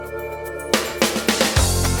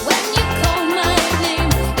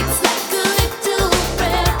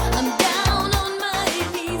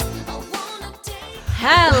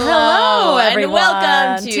everyone.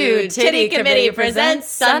 Welcome to Titty Committee Presents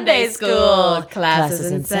Sunday School.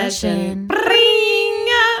 Classes in session. Bring.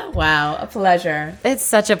 Wow, a pleasure. It's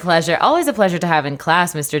such a pleasure. Always a pleasure to have in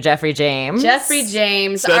class, Mr. Jeffrey James. Jeffrey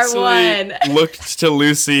James, Cecily our one. looked to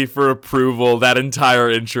Lucy for approval that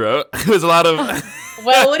entire intro. It was a lot of...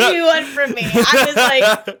 Well, what do you want from me? I was like,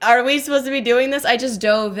 are we supposed to be doing this? I just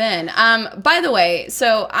dove in. By the way,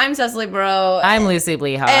 so I'm Cecily Bro. I'm Lucy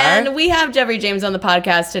Blehar. And we have Jeffrey James on the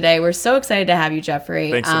podcast today. We're so excited to have you,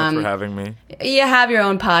 Jeffrey. Thanks so much for having me. You have your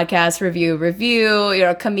own podcast, Review. You're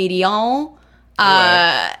a comedian.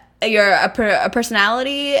 You're a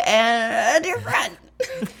personality and a dear friend.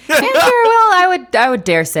 I would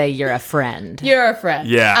dare say you're a friend. You're a friend.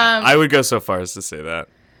 Yeah, I would go so far as to say that.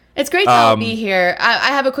 It's great to all be here. I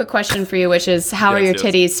have a quick question for you, which is, how are your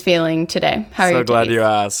titties feeling today? How are your titties? So glad you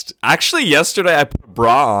asked. Actually, yesterday I put a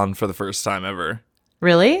bra on for the first time ever.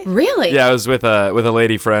 Really? Really? Yeah, I was with a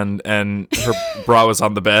lady friend, and her bra was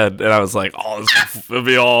on the bed, and I was like, "Oh, this will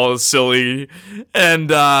be all silly." And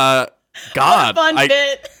God, fun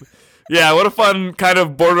bit. Yeah, what a fun kind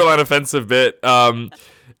of borderline offensive bit.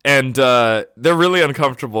 And they're really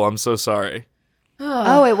uncomfortable. I'm so sorry.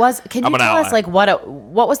 Oh, it was. Can you tell us, like,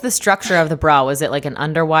 what was the structure of the bra? Was it like an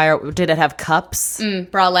underwire? Did it have cups?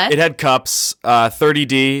 Bralette? It had cups,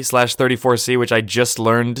 30D/34C, which I just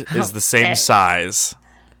learned is the same size.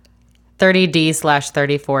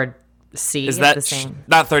 30D/34C is that the same?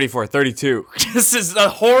 Not 34, 32. This is a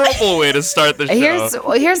horrible way to start the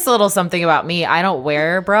show. Here's a little something about me. I don't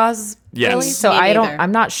wear bras. Yes. Really, so Me neither.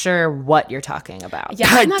 I'm not sure what you're talking about. Yeah,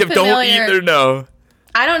 I'm not don't familiar. either know.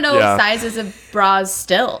 I don't know sizes of bras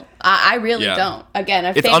still. I really don't. Again,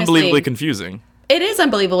 it's unbelievably confusing. It is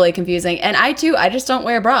unbelievably confusing. And I just don't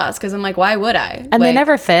wear bras because I'm like, why would I? And they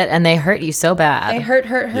never fit and they hurt you so bad. They hurt.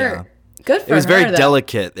 Yeah. Good for her, It was very though.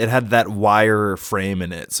 delicate. It had that wire frame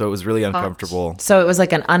in it, so it was really uncomfortable. So it was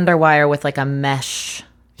like an underwire with like a mesh.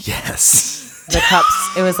 Yes. The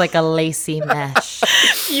cups, it was like a lacy mesh.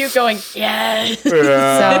 You going, yes.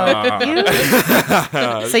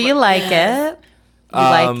 So you like it.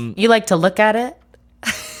 You like to look at it.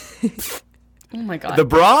 Oh my God. The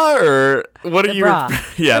bra or what are you? Bra.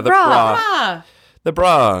 Yeah, the bra. The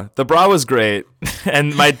bra. The bra was great.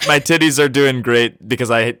 And my titties are doing great because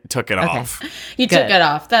I took it off. You took it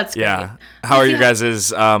off. That's great. Yeah. How are your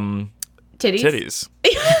guys' Titties?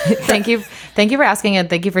 Thank you for asking, and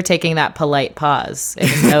thank you for taking that polite pause. It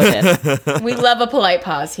was noted. We love a polite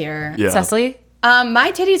pause here. Yeah. Cecily?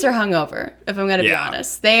 My titties are hungover, if I'm going to be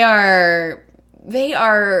honest. They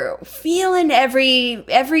are feeling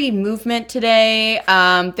every movement today.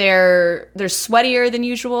 They're sweatier than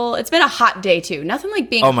usual. It's been a hot day too. Nothing like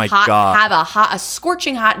being hot, God. have a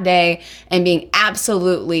scorching hot day and being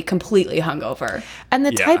absolutely completely hungover. And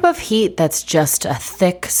the type of heat that's just a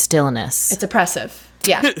thick stillness. It's oppressive.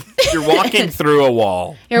 Yeah. You're walking through a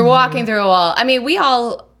wall. You're walking through a wall. I mean, we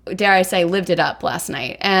all, dare I say, lived it up last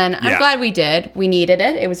night. And I'm glad we did. We needed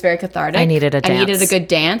it. It was very cathartic. I needed a dance. I needed a good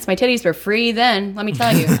dance. My titties were free then, let me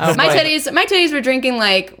tell you. My titties were drinking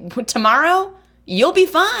like, tomorrow, you'll be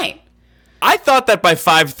fine. I thought that by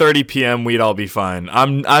 5:30 p.m. we'd all be fine.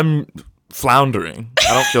 I'm floundering.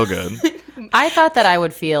 I don't feel good. I thought that I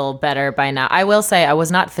would feel better by now. I will say I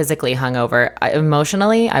was not physically hungover.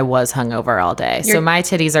 Emotionally, I was hungover all day. So my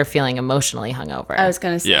titties are feeling emotionally hungover. I was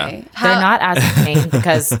going to say. Yeah. They're not as in pain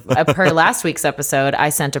because per last week's episode, I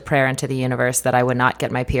sent a prayer into the universe that I would not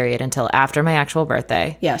get my period until after my actual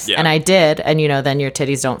birthday. Yes. Yeah. And I did. And, then your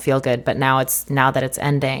titties don't feel good. But now that it's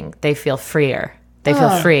ending, they feel freer. They feel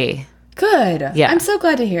free. Good. Yeah. I'm so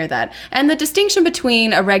glad to hear that. And the distinction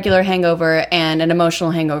between a regular hangover and an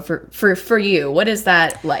emotional hangover for you, what is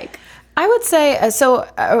that like? I would say,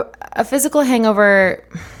 a physical hangover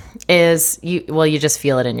is, you just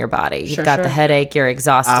feel it in your body. You've got the headache, you're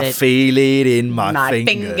exhausted. I feel it in my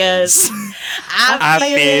fingers. I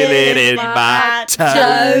feel it in my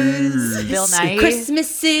toes. Bill Nye.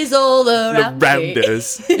 Christmas is all around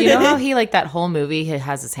us. You know how he, like, that whole movie, he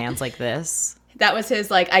has his hands like this? That was his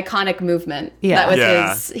like iconic movement. Yeah. That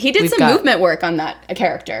was his. He did some movement work on that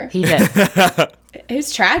character. He did. It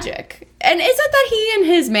was tragic. And is it that he and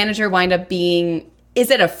his manager wind up being? Is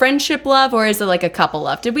it a friendship love or is it like a couple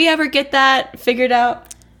love? Did we ever get that figured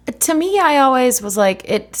out? To me, I always was like,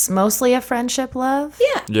 it's mostly a friendship love.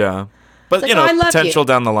 Yeah. Yeah. But, like, I love potential you.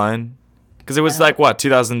 down the line. Because it was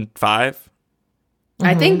 2005?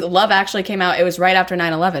 I think Love Actually came out. It was right after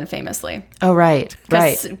 9/11, famously. Oh, right.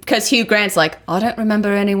 Because Hugh Grant's like, I don't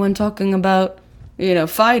remember anyone talking about,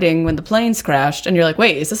 fighting when the planes crashed. And you're like,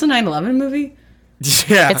 wait, is this a 9/11 movie?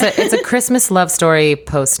 Yeah. It's a Christmas love story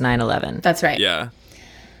post 9/11. That's right. Yeah.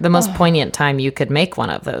 the most poignant time you could make one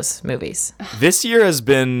of those movies. This year has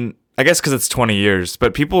been, I guess because it's 20 years,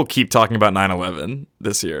 but people keep talking about 9/11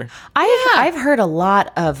 this year. I've heard a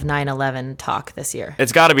lot of 9/11 talk this year.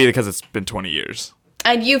 It's got to be because it's been 20 years.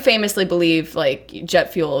 And you famously believe like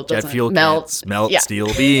jet fuel doesn't Jet fuel melt. can't melt Yeah.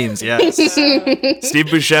 steel beams. Yes. Steve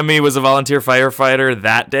Buscemi was a volunteer firefighter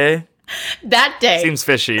that day. That day. Seems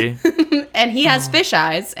fishy. And he has fish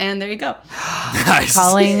eyes, and there you go. Nice.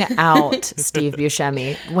 Calling out Steve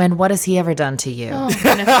Buscemi. What has he ever done to you?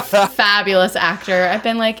 And a fabulous actor. I've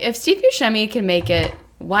been like, if Steve Buscemi can make it,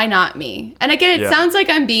 why not me? And again, it Yeah. sounds like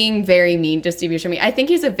I'm being very mean to Steve Buscemi. I think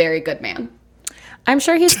he's a very good man. I'm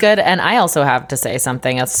sure he's good. And I also have to say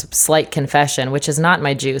something, a slight confession, which is not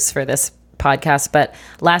my juice for this podcast. But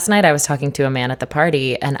last night I was talking to a man at the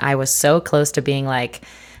party, and I was so close to being like,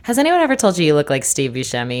 has anyone ever told you look like Steve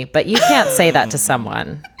Buscemi? But you can't say that to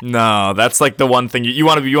someone. No, that's like the one thing you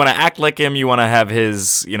want to act like him. You want to have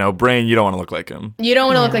his, brain. You don't want to look like him. You don't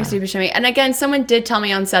want to look like Steve Buscemi. And again, someone did tell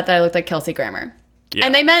me on set that I looked like Kelsey Grammer. Yeah.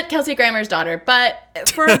 And they meant Kelsey Grammer's daughter. But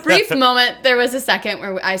for a brief moment, there was a second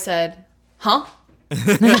where I said, huh?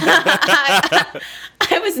 I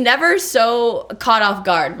was never so caught off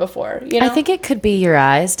guard before. You know? I think it could be your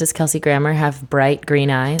eyes. Does Kelsey Grammer have bright green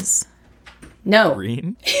eyes? No.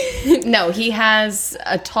 Green. No, he has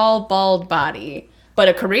a tall, bald body. But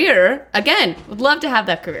a career, again, would love to have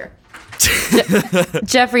that career.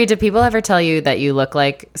 Jeffrey, do people ever tell you that you look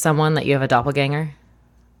like someone, that you have a doppelganger?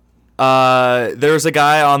 There's a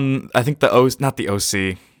guy on, I think not the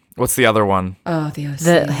OC. What's the other one? Oh, the OC.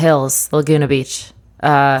 The Hills, Laguna Beach,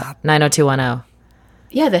 90210.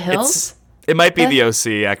 Yeah, the Hills. It might be the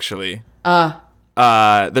OC actually.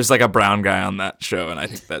 There's like a brown guy on that show, and I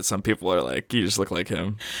think that some people are like, you just look like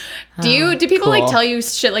him. Do people cool. like tell you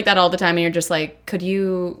shit like that all the time, and you're just like, could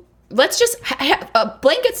you? Let's just a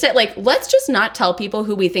blanket set. Like, let's just not tell people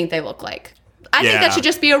who we think they look like. I think Yeah. that should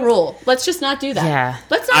just be a rule. Let's just not do that. Yeah.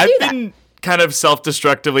 Let's not I've do that. been kind of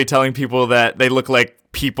self-destructively telling people that they look like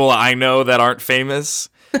people I know that aren't famous.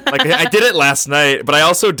 Like I did it last night, but I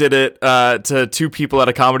also did it to two people at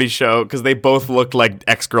a comedy show because they both looked like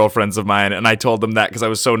ex-girlfriends of mine, and I told them that because I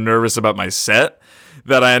was so nervous about my set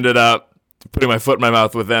that I ended up putting my foot in my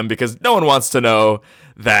mouth with them because no one wants to know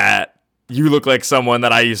that you look like someone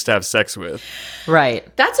that I used to have sex with.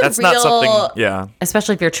 Right. That's That's real. not something. Yeah.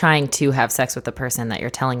 Especially if you're trying to have sex with the person that you're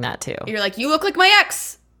telling that to. You're like, you look like my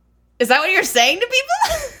ex. Is that what you're saying to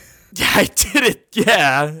people? Yeah, I did it.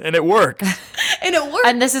 Yeah, and it worked. And it worked.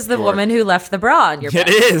 And this is the woman who left the bra on your It back.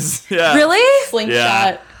 is. Yeah. Really? Slingshot.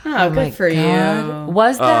 Yeah. Oh, my good for God. you.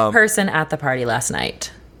 Was that person at the party last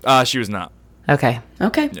night? She was not. Okay.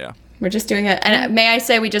 Okay. Yeah. We're just doing it. And may I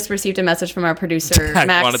say, we just received a message from our producer, I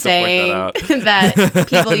Max, wanted to point saying that that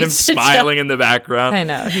people And him used to smiling in the background. I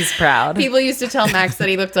know. He's proud. people used to tell Max that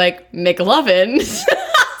he looked like McLovin.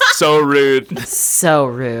 So rude. So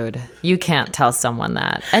rude. You can't tell someone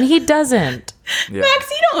that. And he doesn't. Yeah.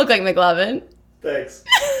 Max, you don't look like McLovin.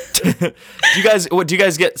 Do you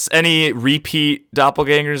guys get any repeat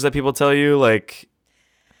doppelgangers that people tell you? Like,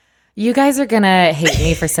 You guys are going to hate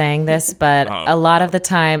me for saying this, but Oh. a lot of the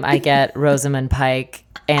time I get Rosamund Pike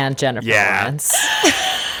and Jennifer Yeah. Lawrence.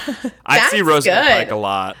 I see That's Rosamund good. Pike a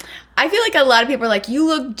lot. I feel like a lot of people are like, you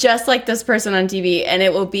look just like this person on TV, and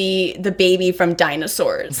it will be the baby from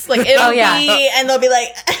Dinosaurs. Like, it'll yeah. be, and they'll be like,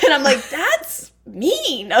 and I'm like, that's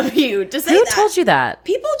mean of you to say Who that. told you that?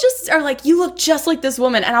 People just are like, you look just like this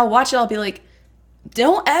woman, and I'll watch it, I'll be like,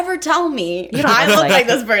 don't ever tell me I look look like- like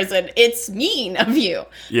this person. It's mean of you.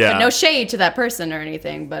 Yeah. But no shade to that person or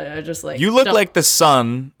anything, but I just like, You look don't- like the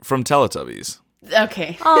son from Teletubbies.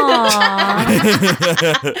 okay.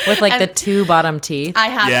 With like the two bottom teeth. I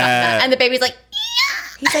have done Yeah. that. And the baby's like,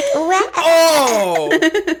 He's like, "Wah." Oh!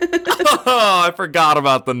 Oh, I forgot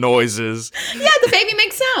about the noises. yeah, the baby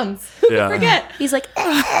makes sounds. Who Yeah. could forget? He's like,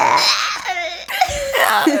 God,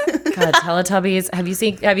 Teletubbies.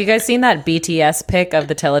 Have you guys seen that BTS pic of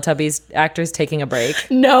the Teletubbies actors taking a break?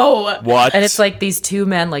 No. What? And it's like these two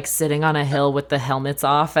men like sitting on a hill with the helmets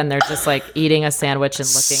off, and they're just like eating a sandwich and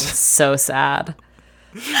looking so sad.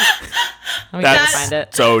 Let me try to That's find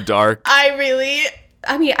it. so dark.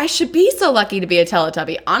 I mean, I should be so lucky to be a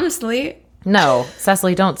Teletubby, honestly. No,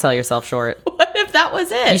 Cecily, don't sell yourself short. What if that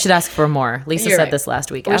was it? You should ask for more. Lisa You're said right. this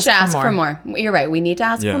last week. We should ask for more. You're right. We need to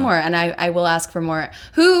ask Yeah. for more, and I will ask for more.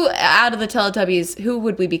 Who out of the Teletubbies, who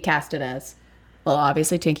would we be casted as? Well,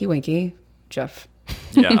 obviously Tinky Winky, Jeff.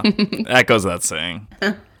 Yeah. That goes without saying.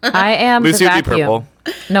 I am Lucy the would be vacuum. purple.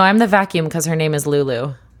 No, I'm the vacuum because her name is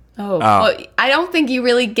Lulu. Oh, well, I don't think you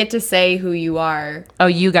really get to say who you are. Oh,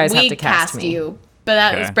 you guys have We to cast me. you, but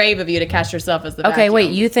that was Okay. brave of you to cast yourself as the Okay, vacuum.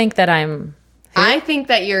 wait. You think that I'm I think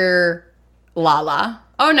that you're Lala.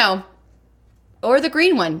 Oh, no. Or the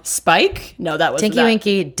green one. Spike? No, that was Tinky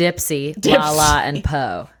Winky, Dipsy, Lala, and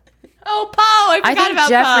Poe. Oh, Poe. I I forgot think about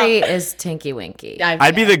Jeffrey Poe. is Tinky Winky.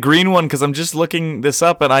 I'd be the green one because I'm just looking this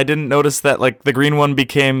up and I didn't notice that like the green one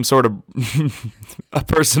became sort of a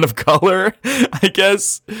person of color, I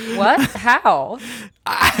guess. What? How?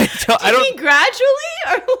 I You don't. mean gradually?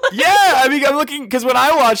 Or what? Yeah, I mean, I'm looking because when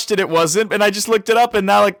I watched it, it wasn't, and I just looked it up, and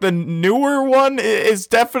now like the newer one is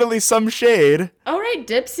definitely some shade. All right,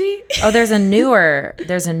 Dipsy. Oh, there's a newer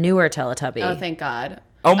Teletubby. Oh, thank God.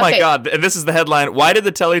 Oh my Okay. God! And this is the headline: Why did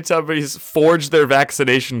the Teletubbies forge their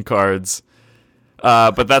vaccination cards?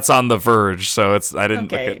 But that's on The Verge, so it's I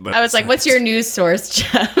didn't Okay. look at that. I was like, what's your news source,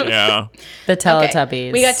 Jeff? Yeah. The Okay.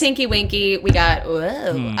 Teletubbies. We got Tinky Winky. We got.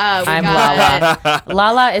 Whoa. We I'm got, Lala.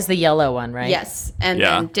 Lala is the yellow one, right? Yes, and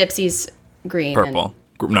Yeah. then Dipsy's green. Purple.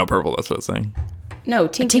 No, purple. That's what it's saying. No,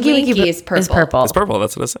 Tinky, Tinky Winky, Winky is purple. Is purple. It's purple.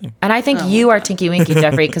 That's what it's saying. And I think you are Tinky Winky,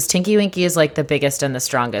 Jeffrey, because Tinky Winky is like the biggest and the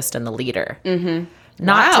strongest and the leader. Mm-hmm.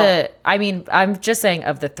 Not Wow. to, I mean, I'm just saying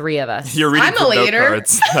of the three of us. You're reading I'm a from note leader.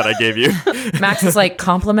 cards that I gave you. Max is like,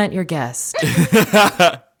 compliment your guest.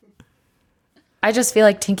 I just feel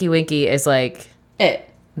like Tinky Winky is like It.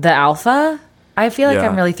 the alpha. I feel like Yeah.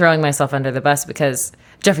 I'm really throwing myself under the bus because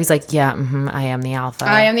Jeffrey's like, yeah, I am the alpha.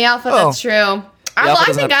 I am the alpha. That's true. alpha I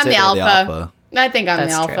doesn't think have I'm to the say they're the alpha. alpha. I think I'm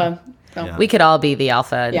That's the true. alpha. So. Yeah. We could all be the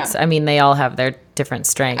alpha. Yeah. I mean, they all have their different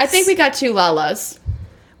strengths. I think we got two Lalas.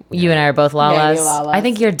 You and I are both Yeah, Lalas. you're Lalas. I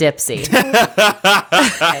think you're Dipsy.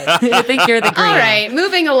 I think you're the green. All right,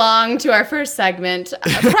 moving along to our first segment,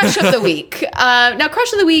 Crush of the Week. Now,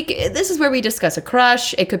 Crush of the Week, this is where we discuss a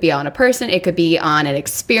crush. It could be on a person. It could be on an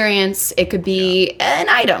experience. It could be an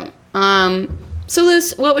item. So,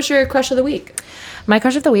 Luce, what was your Crush of the Week? My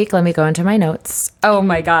crush of the week, let me go into my notes. Oh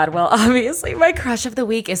my God. Well, obviously, my crush of the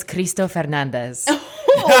week is Cristo Fernandez.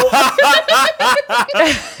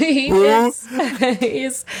 he is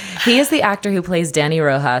the actor who plays Danny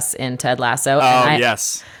Rojas in Ted Lasso. Oh,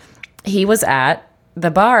 yes. He was at the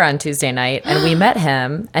bar on Tuesday night and we met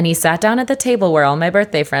him and he sat down at the table where all my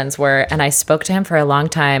birthday friends were and I spoke to him for a long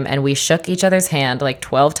time and we shook each other's hand like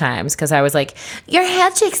 12 times because I was like, your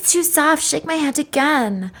handshake's too soft, shake my hand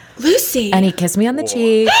again. Lucy. And he kissed me on the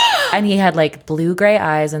cheek and he had like blue gray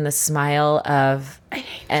eyes and the smile of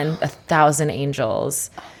and 1,000 angels.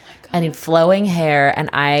 And he had flowing hair. And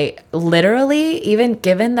I literally, even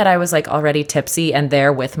given that I was like already tipsy and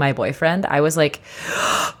there with my boyfriend, I was like,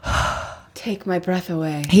 Take my breath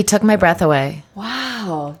away. he took my breath away.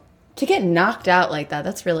 Wow. To get knocked out like that,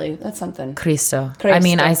 that's something. Cristo. Cristo. I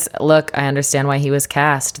mean, I understand why he was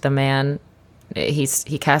cast. The man, he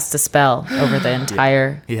cast a spell over the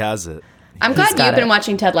entire. He has it. I'm glad got you've been it.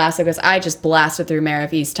 watching Ted Lasso because I just blasted through Mayor of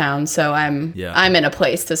Easttown, so I'm in a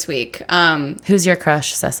place this week. Who's your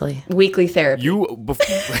crush, Cecily? Weekly therapy.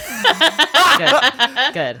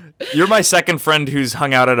 Good. You're my second friend who's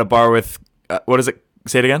hung out at a bar with. What is it?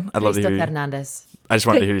 Say it again. I'd love to Cristo hear you. Fernandez. I just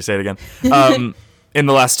wanted to hear you say it again. In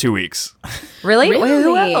the last 2 weeks. Really? Really?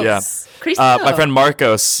 Who else? Yeah. Cristo. My friend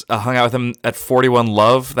Marcos hung out with him at 41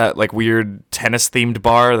 Love, that like weird tennis themed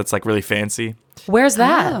bar that's like really fancy. Where's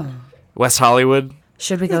that? Oh. West Hollywood.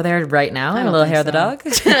 Should we go there right now? And a don't little think hair of the dog?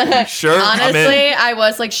 Sure. I'm in. Honestly, I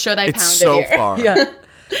was like, should I It's pound so it here? far. Yeah.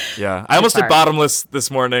 Yeah. I almost did far. Bottomless this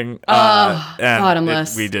morning. And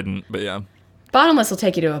Bottomless. we didn't, but yeah. Bottomless will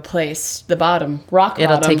take you to a place, the bottom, rock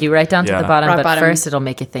It'll bottom. take you right down to Yeah. the bottom, Rock but bottom. first it'll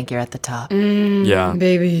make you think you're at the top. Yeah.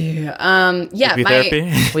 Baby. Yeah, Weekly my therapy.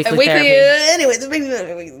 Weekly therapy. Anyway, the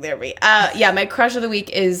weekly therapy. Yeah, my crush of the week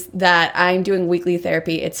is that I'm doing weekly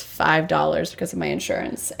therapy. It's $5 because of my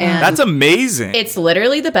insurance, and That's amazing. it's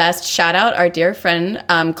literally the best. Shout out our dear friend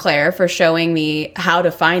Claire for showing me how to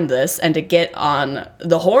find this and to get on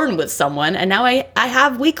the horn with someone. And now I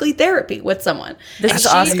have weekly therapy with someone. This And is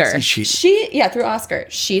Oscar. through Oscar.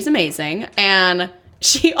 She's amazing. And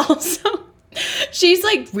she also, she's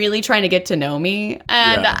like really trying to get to know me.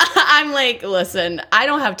 And Yeah. I'm like, listen, I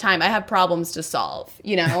don't have time. I have problems to solve,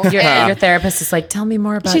 you know? Your therapist is like, tell me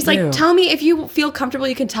more about She's you. like, tell me if you feel comfortable,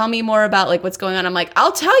 you can tell me more about like what's going on. I'm like,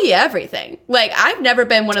 I'll tell you everything. Like, I've never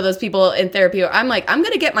been one of those people in therapy where I'm like, I'm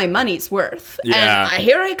going to get my money's worth. Yeah. And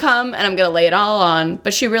here I come and I'm going to lay it all on.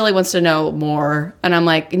 But she really wants to know more. And I'm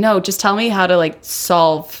like, no, just tell me how to like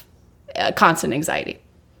solve constant anxiety.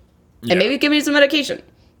 Yeah. And maybe give me some medication.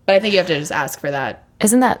 But I think you have to just ask for that.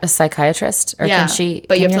 Isn't that a psychiatrist? Or Yeah. can she?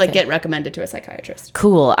 But you can have to your like th- get recommended to a psychiatrist.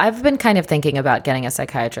 Cool. I've been kind of thinking about getting a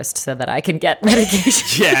psychiatrist so that I can get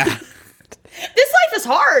medication. Yeah. This life is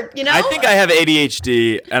hard, you know? I think I have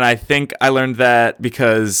ADHD, and I think I learned that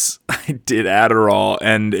because I did Adderall,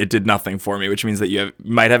 and it did nothing for me, which means that you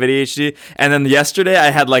might have ADHD. And then yesterday,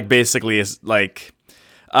 I had basically like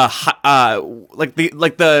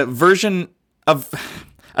the version of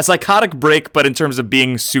a psychotic break, but in terms of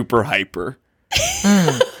being super hyper.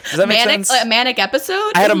 Does that make sense? A manic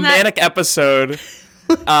episode? I had a manic episode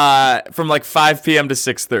from 5 p.m. to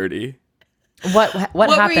 6:30. What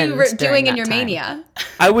happened were you during doing in that your time? mania?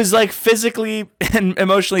 I was physically and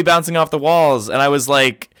emotionally bouncing off the walls, and I was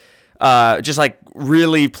just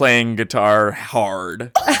really playing guitar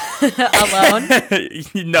hard. Alone?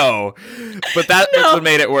 No, but that's what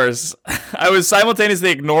made it worse. I was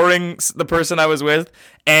simultaneously ignoring the person I was with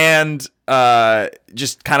and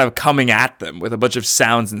just kind of coming at them with a bunch of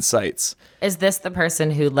sounds and sights. Is this the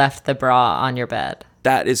person who left the bra on your bed?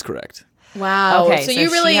 That is correct. Wow. Okay, so so you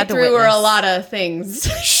she really had to threw her a witness. lot of things.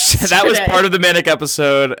 That was today. part of the manic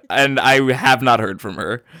episode, and I have not heard from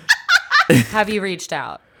her. Have you reached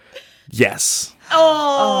out? Yes.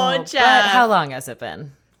 Oh, But Jeff. how long has it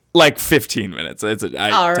been? 15 minutes. I All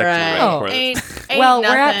texted her right. right before this. Ain't Well,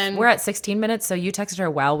 nothing. we're at 16 minutes, so you texted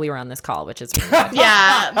her while we were on this call, which is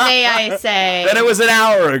Yeah, may I say. Then it was an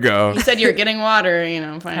hour ago. You said you were getting water, fine. I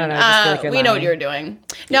don't know, I just feel like you're we know what lying. you were doing.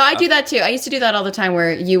 No, I do that too. I used to do that all the time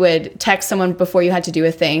where you would text someone before you had to do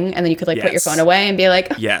a thing and then you could put your Yes. phone away and be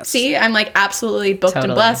like, Yes. see, I'm absolutely booked and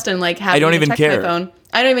Totally. blessed and having I don't to even check care. my phone.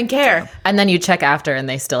 I don't even care. And then you check after and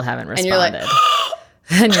they still haven't And you're like, responded.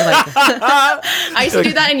 And you're like, I used to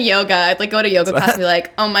do that in yoga. I'd go to yoga class and be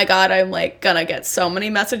like, oh my God, I'm gonna get so many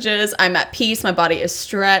messages. I'm at peace. My body is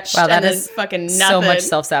stretched. wow, that and then is fucking nothing. so much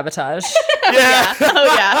self-sabotage. Yeah.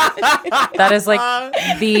 Oh yeah. That is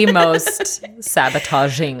the most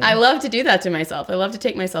sabotaging. I love to do that to myself. I love to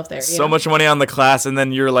take myself there. So much money on the class, and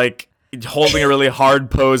then you're holding a really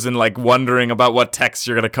hard pose and wondering about what text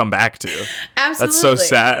you're gonna come back to. Absolutely. That's so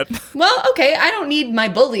sad. Well, okay, I don't need my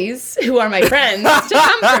bullies, who are my friends, to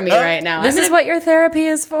come for me right now. This is what your therapy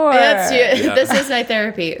is for. This is my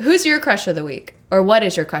therapy. Who's your crush of the week? Or what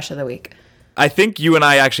is your crush of the week? I think you and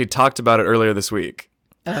I actually talked about it earlier this week,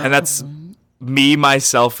 and that's Me,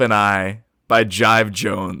 Myself, and I by Jive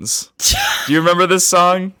Jones. Do you remember this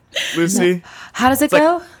song, Lucy? How does it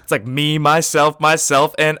go? It's me, myself,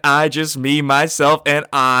 and I, just me, myself, and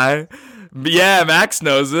I. Yeah, Max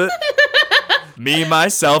knows it. Me,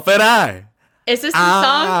 myself, and I. Is this the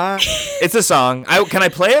song? It's a song. Can I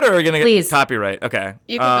play it or are we going to get Please. copyright? Okay.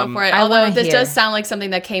 You can go for it. I Although wanna this hear. does sound like something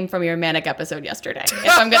that came from your manic episode yesterday.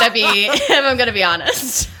 If I'm gonna be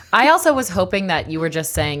honest. I also was hoping that you were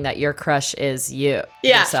just saying that your crush is you.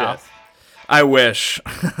 Yeah. Yourself. I wish.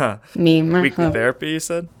 Me, Weekly therapy, you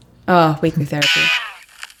said? Oh, weekly therapy.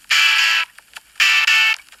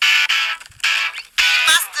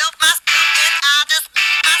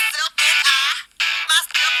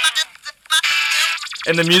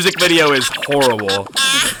 And the music video is horrible.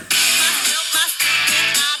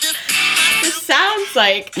 This sounds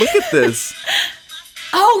like. Look at this.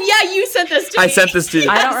 Oh yeah, you sent this to me. I sent this to you.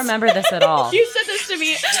 I don't remember this at all. You sent this to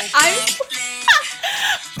me.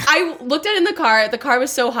 I looked at it in the car. The car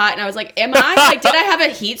was so hot, and I was like, "Am I did I have a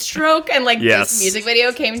heat stroke?" And Yes. this music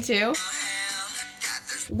video came too.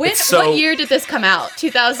 What so- year did this come out?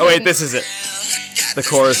 2000. Oh, wait, this is it. The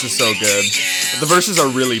chorus is so good. The verses are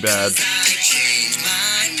really bad.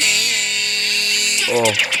 Oh.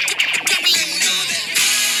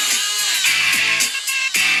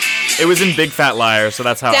 It was in Big Fat Liar, so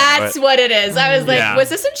that's how I That's know what it is. I was like, Yeah. was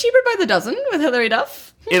this in Cheaper by the Dozen with Hilary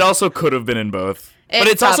Duff? it also could have been in both. But It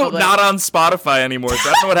it's also probably- not on Spotify anymore, so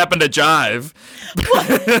I don't know what happened to Jive.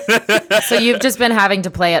 So you've just been having to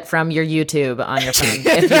play it from your YouTube on your phone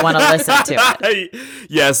if you want to listen to it.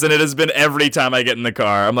 Yes, and it has been every time I get in the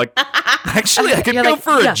car. I'm like, actually, I could You're go like,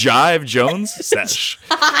 for a yeah. Jive Jones sesh.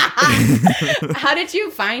 How did you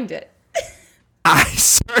find it? I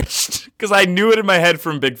searched because I knew it in my head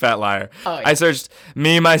from Big Fat Liar. Oh, yeah. I searched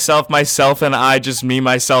me, myself, and I, just me,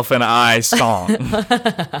 myself, and I song.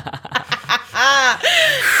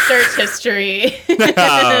 Search history.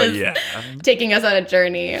 Oh, yeah. Taking us on a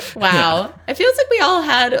journey. Wow. It feels like we all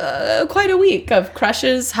had quite a week of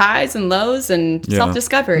crushes, highs, and lows, and Yeah.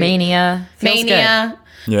 self-discovery. Mania. Feels Mania.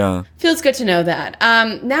 Yeah. Feels good to know that.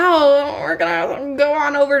 Now we're gonna go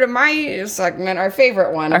on over to my segment, our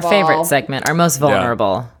favorite one. Our of all. favorite segment, our most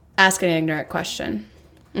vulnerable. Ask an ignorant question.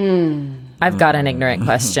 I've got an ignorant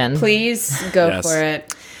question. Please go Yes. for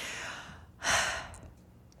it.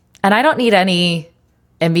 And I don't need any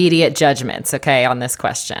immediate judgments, okay, on this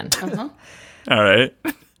question. All right.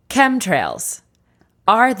 Chemtrails.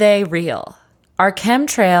 Are they real? Are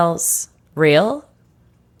chemtrails real?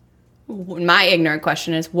 my ignorant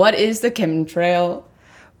question is, what is the chemtrail?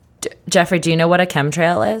 Jeffrey, do you know what a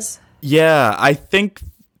chemtrail is? Yeah, I think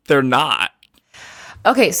they're not.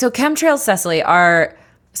 Okay, so chemtrails, Cecily, are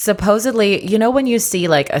supposedly, you know, when you see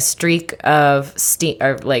like a streak of steam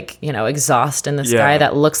or like, you know, exhaust in the sky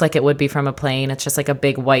that looks like it would be from a plane, it's just like a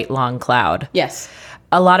big white long cloud. Yes.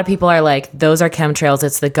 A lot of people are like, those are chemtrails.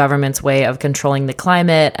 It's the government's way of controlling the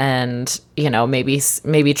climate and, you know, maybe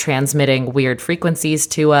transmitting weird frequencies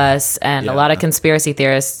to us. And a lot of conspiracy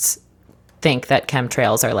theorists think that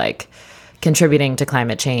chemtrails are like contributing to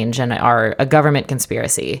climate change and are a government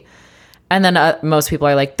conspiracy. And then most people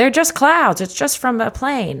are like, they're just clouds. It's just from a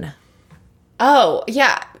plane. Oh,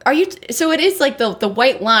 yeah. So it is like the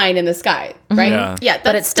white line in the sky, right? Yeah.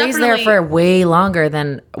 But it stays there for way longer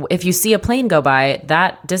than if you see a plane go by,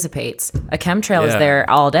 that dissipates. A chemtrail is there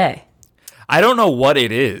all day. I don't know what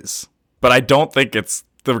it is, but I don't think it's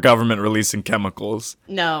the government releasing chemicals.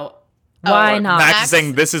 No. Why not? Max is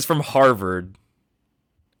saying this is from Harvard.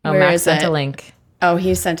 Oh, Where Max is sent it? a link. Oh,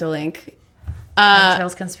 he sent a link.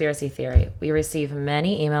 Chemtrails conspiracy theory. We receive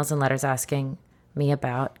many emails and letters asking me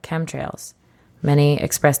about chemtrails. Many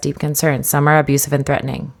express deep concern. Some are abusive and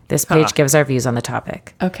threatening. This page gives our views on the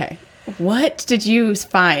topic. Okay. What did you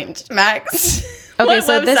find, Max? Okay, What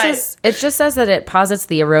so website? it just says that it posits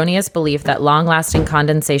the erroneous belief that long-lasting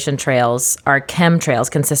condensation trails are chemtrails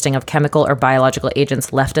consisting of chemical or biological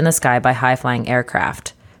agents left in the sky by high-flying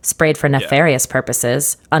aircraft, sprayed for nefarious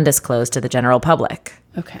purposes, undisclosed to the general public.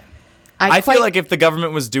 Okay. I feel like if the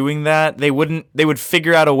government was doing that, they would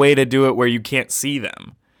figure out a way to do it where you can't see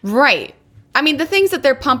them. Right. I mean, the things that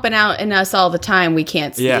they're pumping out in us all the time, we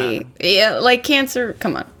can't see. Yeah, like cancer.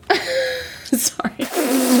 Come on. Sorry.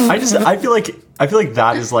 I feel like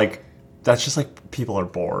that's just like people are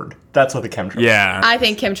bored. That's what the chemtrails. Yeah. I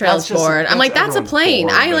think chemtrails That's just- bored. I'm like, that's a everyone's plane.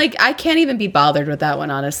 bored, I can't even be bothered with that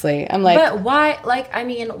one, honestly. I'm like, But why,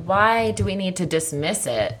 why do we need to dismiss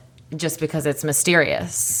it just because it's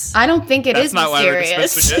mysterious? I don't think it is That's not why we're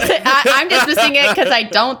mysterious. dismissing it. I'm dismissing it because I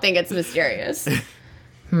don't think it's mysterious.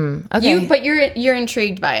 Okay. But you're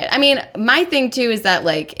intrigued by it. I mean, my thing too is that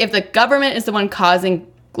like if the government is the one causing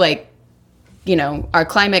like, you know, our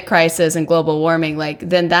climate crisis and global warming, like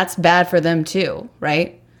then that's bad for them too,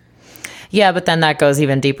 right? Yeah, but then that goes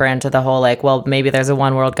even deeper into the whole like, well, maybe there's a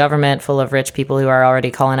one world government full of rich people who are already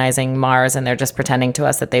colonizing Mars and they're just pretending to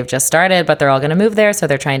us that they've just started, but they're all going to move there. So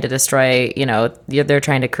they're trying to destroy, you know, they're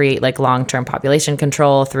trying to create like long-term population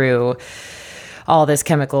control through all this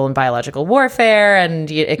chemical and biological warfare. And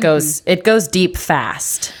it goes deep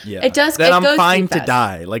fast. Yeah. It does. Then it I'm goes fine deep to fast.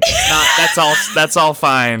 die. Like it's not. That's all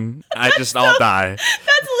fine. I'll die.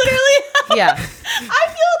 That's literally. Yeah. I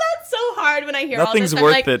feel that's so hard when I hear Nothing's all this.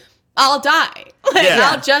 worth I'm like, it. I'll die. Like, Yeah.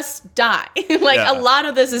 I'll just die. Like Yeah. a lot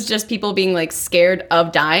of this is just people being like scared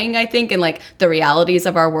of dying, I think, and like the realities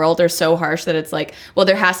of our world are so harsh that it's like, well,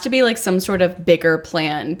 there has to be like some sort of bigger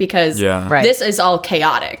plan because Yeah. Right. this is all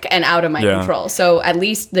chaotic and out of my Yeah. control. So at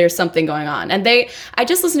least there's something going on. And I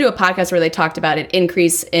just listened to a podcast where they talked about an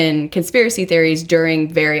increase in conspiracy theories during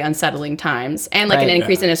very unsettling times and like an Right.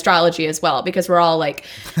 increase in astrology as well, because we're all like,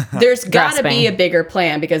 there's gotta be Grasping. a bigger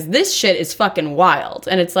plan because this shit is fucking wild.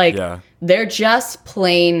 And it's like, Yeah. there just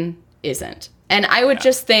plain isn't. And I would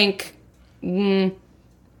just think,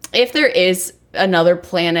 if there is another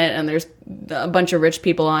planet and there's a bunch of rich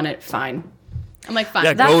people on it, fine. I'm like, fine.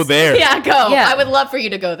 Yeah, go there. Yeah, go. Yeah. I would love for you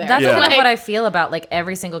to go there. That's Yeah. kind of Like, what I feel about like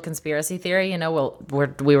every single conspiracy theory. You know,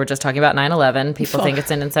 we were just talking about 9/11. People think it's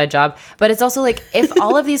an inside job, but it's also like if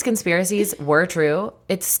all of these conspiracies were true,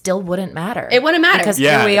 it still wouldn't matter. It wouldn't matter. because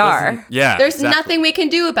Yeah. here we it are. doesn't- Yeah. There's exactly. nothing we can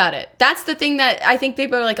do about it. That's the thing that I think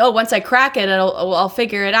people are like, oh, once I crack it, I'll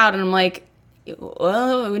figure it out. And I'm like,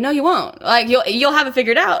 well, no, you won't. Like you'll have it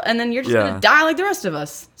figured out, and then you're just Yeah. gonna die like the rest of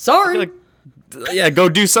us. Sorry. Like, yeah, go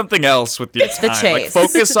do something else with your the time. Like, chase.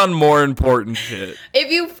 focus on more important shit.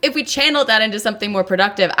 If we channeled that into something more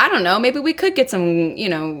productive, I don't know, maybe we could get some, you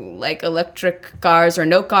know, like electric cars or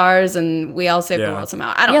no cars, and we all save the Yeah. world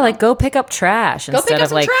somehow. I don't Yeah, know. like go pick up trash pick instead up of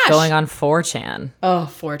some like trash. going on 4chan. Oh,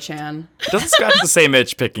 4chan. Doesn't scratch the same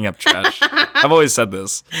itch picking up trash. I've always said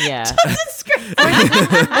this. Yeah.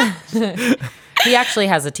 He actually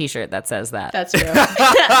has a T-shirt that says that. That's true.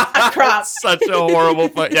 A crop. Such a horrible,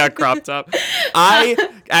 crop top. I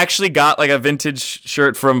actually got like a vintage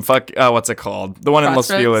shirt from what's it called? The one in Los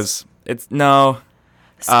Crossroads? Feliz. It's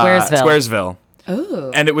Squaresville. Squaresville. Ooh.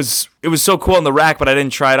 And it was so cool in the rack, but I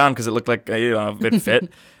didn't try it on because it looked like it fit.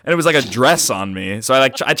 And it was like a dress on me, so I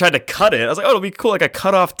tried to cut it. I was like, oh, it'll be cool, like a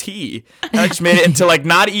cut off tee. And I just made it into like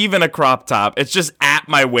not even a crop top. It's just at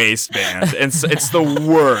my waistband, and it's the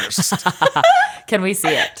worst. Can we see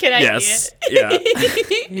it? Can I Yes. see Yeah.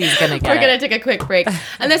 it? He's gonna get We're it. going to take a quick break.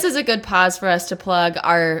 And this is a good pause for us to plug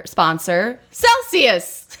our sponsor,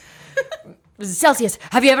 Celsius. Celsius,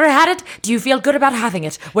 have you ever had it? Do you feel good about having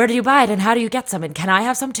it? Where do you buy it and how do you get some? And can I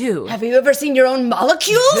have some too? Have you ever seen your own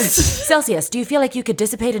molecules? Celsius, do you feel like you could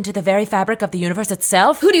dissipate into the very fabric of the universe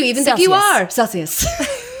itself? Who do you even think you Celsius. are? Celsius.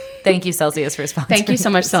 Thank you, Celsius, for sponsoring. Thank you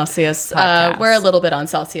so much, Celsius. Podcast. We're a little bit on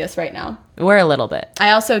Celsius right now. We're a little bit.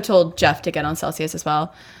 I also told Jeff to get on Celsius as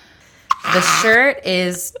well. The shirt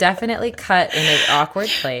is definitely cut in an awkward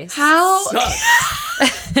place. How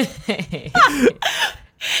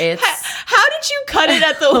It's how did you cut it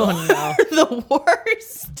at the the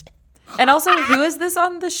worst? and also, who is this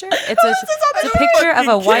on the shirt? It's is this on a the picture of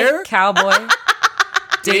a fucking care. white cowboy.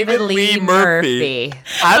 David Lee Murphy.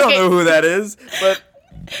 I don't Okay. know who that is, but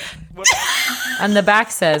And the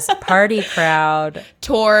back says "Party Crowd."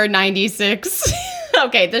 Tour 96.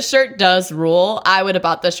 Okay, the shirt does rule. I would have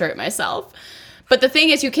bought the shirt myself. But the thing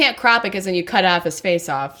is, you can't crop it because then you cut half his face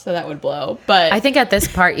off, so that would blow. But I think at this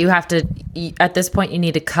part at this point you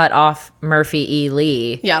need to cut off Murphy E.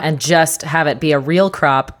 Lee Yeah. and just have it be a real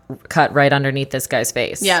crop cut right underneath this guy's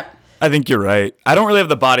face. yeah, I think you're right. I don't really have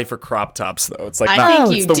the body for crop tops though. It's like I not, think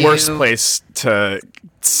it's you the do. worst place to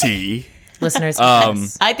see. Listeners,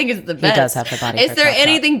 I think it's the best. does have the body Is for there crop top.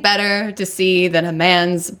 anything better to see than a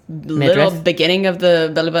man's little Midriff? beginning of the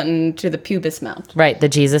belly button to the pubis mount? right, the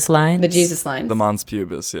Jesus line. The Jesus line. The Mons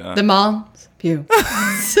pubis, yeah. The mom's pew.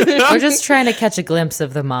 We're just trying to catch a glimpse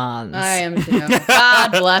of the Mons. I am too.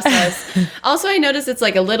 God bless us. Also, I noticed it's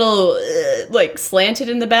like a little like slanted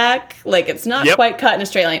in the back. Like it's not Yep. quite cut in a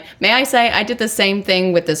straight line. May I say, I did the same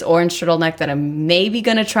thing with this orange turtleneck that I'm maybe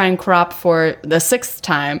going to try and crop for the 6th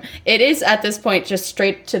time. It is at this point just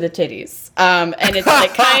straight to the titties. And it's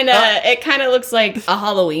like it kind of looks like a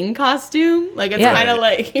Halloween costume. Like it's Yeah. kind of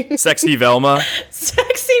like Sexy Velma.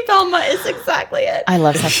 sexy Velma is exactly it. I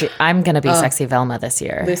love sexy. I'm gonna be sexy Velma this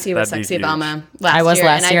year. Lucy was That'd be sexy huge. Velma last year. I was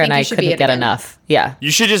last year, and think I you should be couldn't it get again. enough. Yeah.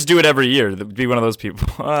 You should just do it every year. Be one of those people.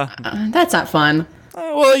 That's not fun.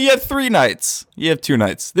 Well, you have 3 nights. You have 2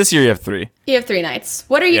 nights. This year you have 3. You have 3 nights.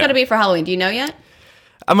 What are you Yeah. going to be for Halloween? Do you know yet?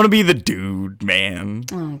 I'm gonna be the dude, man.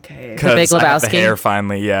 Okay. 'Cause Big I have the Lebowski? hair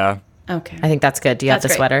finally. Yeah, Okay. I think that's good. Do you have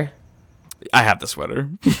That's the great. sweater? I have the sweater.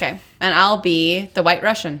 Okay. And I'll be the White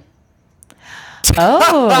Russian.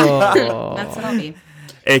 Oh. That's what I'll be.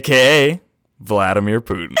 AKA Vladimir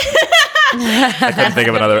Putin. I couldn't think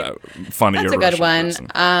of another funnier. That's a good Russian one. person.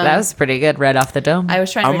 That was pretty good right off the dome. I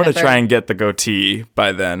was trying to I'm gonna remember. try and get the goatee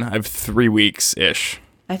by then. I have 3 weeks ish.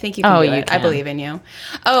 I think you can Oh, do you it. I can. believe in you.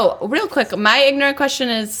 Oh, real quick. My ignorant question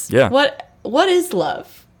is Yeah. what is love?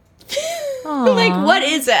 Like, what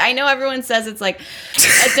is it? I know everyone says it's like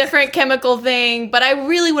a different chemical thing, but I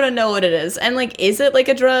really want to know what it is. And like, is it like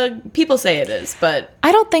a drug? People say it is, but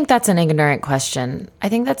I don't think that's an ignorant question. I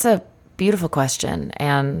think that's a beautiful question.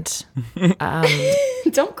 And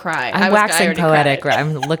don't cry. I'm I waxing already poetic. cried.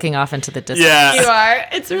 I'm looking off into the distance. You Yeah. are.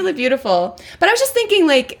 It's really beautiful. But I was just thinking,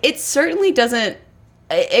 like, it certainly doesn't.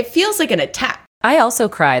 It feels like an attack. I also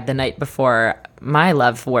cried the night before my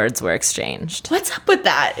love words were exchanged. What's up with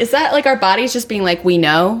that? Is that like our bodies just being like, we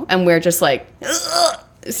know, and we're just like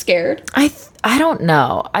scared? I don't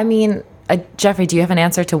know. I mean, Jeffrey, do you have an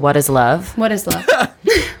answer to what is love? What is love?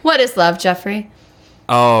 What is love, Jeffrey?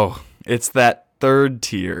 Oh, it's that 3rd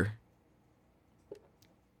tier.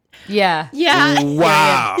 Yeah. Yeah.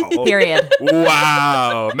 Wow. Period.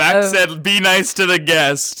 Wow. Max said, "Be nice to the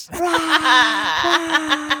guest."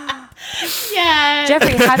 Yeah.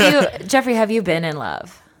 Jeffrey, have you been in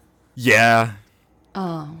love? Yeah.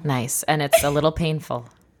 Nice. And it's a little painful.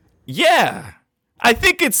 Yeah. I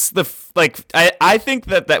think it's I think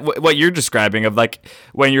that what you're describing of like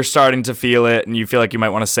when you're starting to feel it and you feel like you might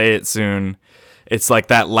want to say it soon, it's like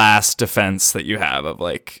that last defense that you have of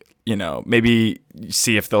like, you know, maybe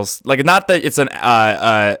see if they'll like, not that it's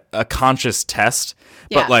a conscious test,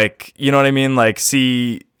 Yeah. but like, you know what I mean? Like,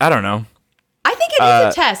 see, I don't know. I think it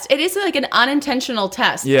is a test. It is like an unintentional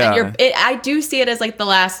test. Yeah. And I do see it as like the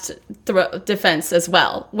last defense as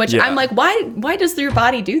well, which Yeah. I'm like, why does your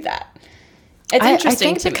body do that? It's I interesting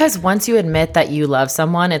think to me. because once you admit that you love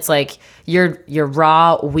someone, it's like you're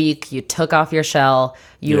raw, weak, you took off your shell,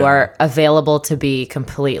 you Yeah. are available to be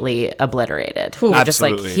completely obliterated. You're just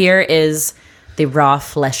like, Absolutely. here is the raw,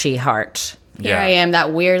 fleshy heart. Here I am,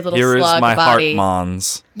 that weird little Here is slug my body. heart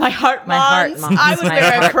mons. My heart My heart mons. mons. I would My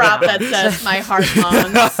wear a heart crop that says my heart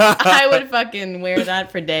mons. I would fucking wear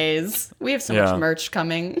that for days. We have so Yeah. much merch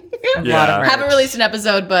coming. Yeah. Haven't released an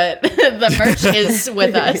episode, but the merch is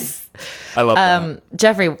with us. I love that.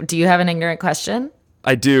 Jeffrey, do you have an ignorant question?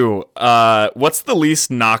 I do. What's the least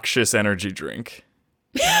noxious energy drink?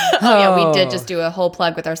 Oh, yeah, we did just do a whole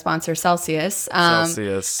plug with our sponsor, Celsius.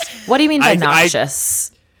 Celsius. What do you mean by I-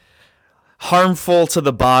 noxious? Harmful to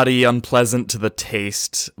the body, unpleasant to the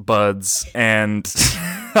taste buds, and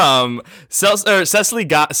Cecily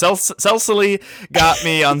got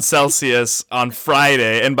me on Celsius on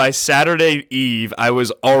Friday, and by Saturday Eve, I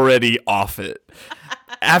was already off it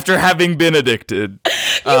after having been addicted.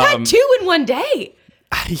 You had 2 in one day.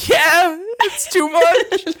 Yeah, it's too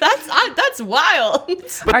much. That's wild.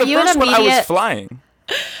 But Are the you an first one, I was immediate- flying.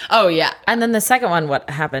 Oh, yeah. And then the second one, what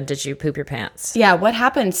happened? Did you poop your pants? Yeah, what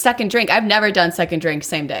happened? Second drink. I've never done second drink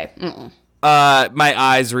same day. Mm-mm. My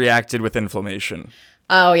eyes reacted with inflammation.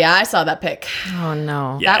 Oh, yeah, I saw that pic. Oh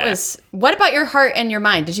no. Yeah. That was. What about your heart and your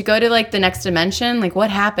mind? Did you go to like the next dimension? Like, what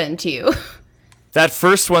happened to you? That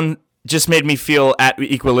first one just made me feel at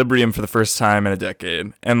equilibrium for the first time in a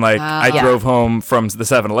decade. And like I Yeah. drove home from the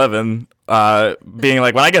 7-Eleven being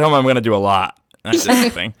like, when I get home, I'm going to do a lot. I did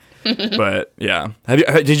nothing. But yeah.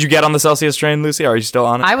 Did you get on the Celsius train, Lucy? Are you still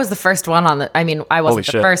on it? I was the first one on the. I mean, I Holy wasn't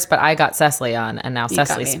the shit. first, but I got Cecily on, and now got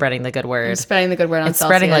Cecily's me. spreading the good word. Spreading the good word on It's Celsius.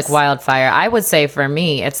 spreading like wildfire. I would say for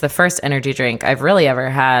me, it's the first energy drink I've really ever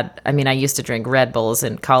had. I mean, I used to drink Red Bulls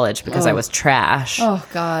in college because I was trash. Oh,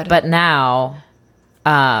 God. But now,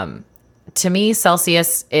 to me,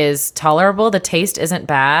 Celsius is tolerable. The taste isn't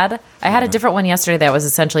bad. I had a different one yesterday that was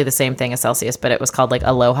essentially the same thing as Celsius, but it was called like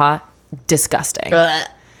Aloha. Disgusting. Ugh.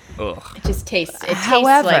 Ugh. It just tastes. It tastes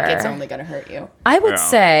However- like it's only going to hurt you. I would Yeah.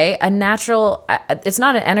 say a natural. It's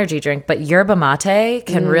not an energy drink, but yerba mate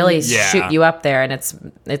can really Yeah. shoot you up there, and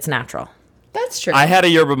it's natural. That's true. I had a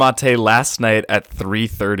yerba mate last night at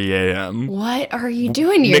 3:30 a.m. What are you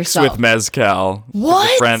doing to mixed yourself? with mezcal. with a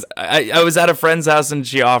What? friend. I was at a friend's house and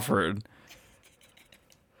she offered.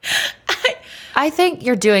 I think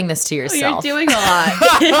you're doing this to You're yourself. doing a lot.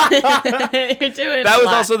 You're doing That a was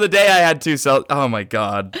lot. also the day I had 2 Oh my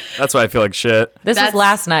god. That's why I feel like shit. This was That's-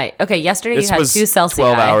 last night. Okay, yesterday This you had was 2 Celsius.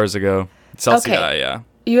 12 hours ago. Celsius, Okay. yeah.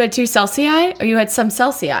 You had 2 Celsius, or you had some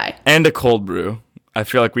Celsius? And a cold brew. I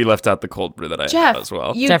feel like we left out the cold brew that I Jeff, had as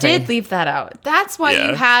well. you Jeffrey. did leave that out. That's why Yeah.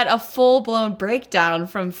 you had a full-blown breakdown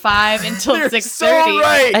from 5 until You're 6:30. so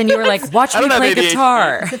right. And you were like, watch I me don't have play ADHD.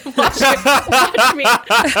 guitar. Watch me.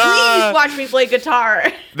 Please watch me play guitar.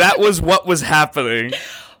 That was what was happening.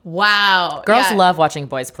 Wow. Girls Yeah. love watching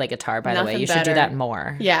boys play guitar, by the way. Nothing You should do better. that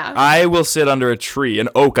more. Yeah. I will sit under a tree, an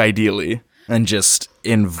oak ideally. And just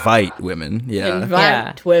invite women. Yeah.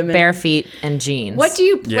 Invite women. Bare feet and jeans. What do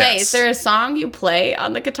you play? Yes. Is there a song you play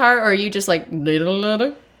on the guitar, or are you just like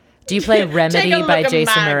little? Do you play Remedy by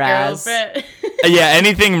Jason Mraz? Yeah,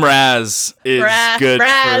 anything Mraz is good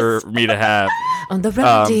Mraz. for me to have. On the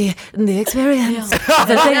remedy, the experience, the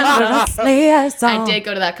thing I did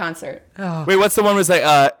go to that concert. Wait, what's the one where it's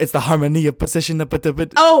like, it's the harmony of position.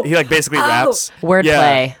 Oh. He like basically raps. Wordplay.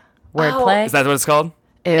 Yeah. Wordplay. Is that what it's called?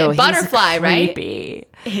 Ew, he's Butterfly, right? creepy.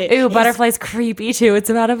 Ew, Butterfly's creepy too. It's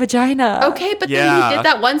about a vagina. Okay, but then Yeah. he did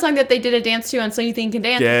that one song that they did a dance to on So You Think You Can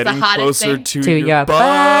Dance. It's Getting the hottest closer thing. to your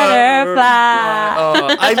butterfly. butterfly.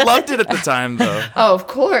 Oh, I loved it at the time though. Oh, of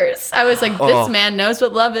course. I was like, this Oh. man knows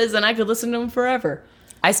what love is, and I could listen to him forever.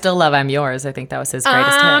 I still love I'm Yours. I think that was his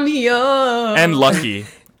greatest I'm hit. yours. And Lucky.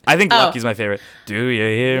 I think Oh. Lucky's my favorite. Do you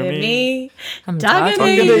hear me? Me I'm talking to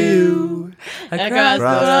talking you across the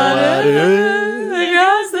water,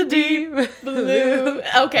 across the deep blue.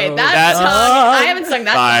 Okay, that That- song. I haven't sung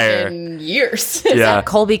that Fire. song in years. Yeah.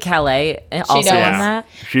 Colby Calais also does. on Yeah. that.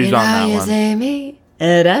 She's on that one. say me.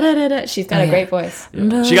 Da-da-da-da. She's got a great voice.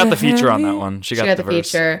 She got the feature on that one. She She got, got the verse.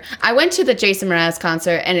 feature. I went to the Jason Mraz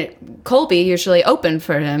concert, and Colby usually opened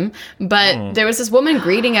for him. But there was this woman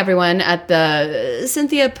greeting everyone at the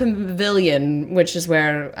Cynthia Pavilion, which is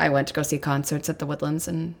where I went to go see concerts at the Woodlands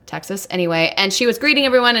in Texas. Anyway, and she was greeting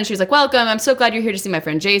everyone, and she was like, "Welcome! I'm so glad you're here to see my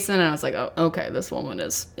friend Jason." And I was like, "Oh, okay, this woman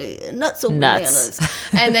is not so Nuts. bananas."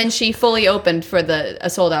 And then she fully opened for a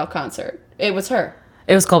sold out concert. It was her.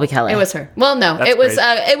 It was Colby Calais. It was her. Well, no, That's it was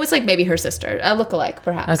great. it was like maybe her sister, a lookalike,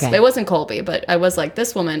 perhaps. Okay. It wasn't Colby, but I was like,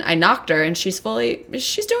 this woman. I knocked her, and she's doing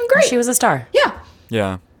great. She was a star. Yeah,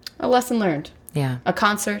 Yeah. a lesson learned. Yeah. A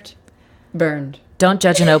concert burned. Don't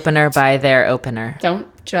judge an opener by their opener. Don't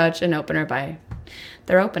judge an opener by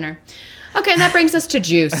their opener. Okay, and that brings us to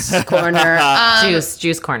Juice Corner.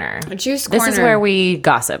 Juice Corner. Juice This Corner. is where we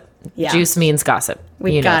gossip. Yeah. Juice means gossip.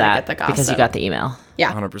 We you know gotta that get the because you gossip. got the email.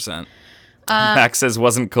 Yeah. 100%. Max says,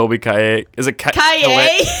 wasn't Colby Kaye? Is it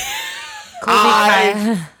Kaye.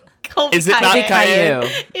 Colby Is it not Kaye. Kaye? Caillou.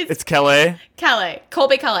 It's Kelly. Calais.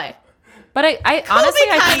 Colby Calais. But I honestly,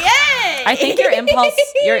 I think I think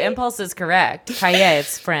your impulse is correct. Cahier,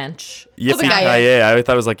 it's French. Yippee-ki-yay. I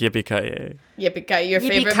thought it was like yippee-ki-yay. Yippee-ki-yay, your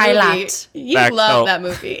favorite Yippee-ki-lat. movie. You Max, love help. that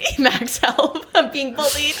movie. Max, help. I'm being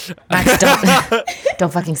bullied. Max,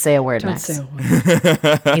 don't fucking say a word, Max.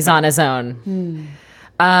 He's on his own.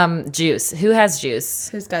 Juice. Who has juice?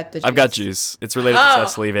 Who's got the juice? I've got juice. It's related to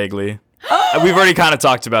Cecily vaguely. We've already kind of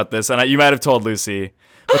talked about this, and you might have told Lucy,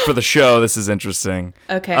 but for the show, this is interesting.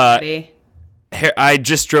 Okay, ready. I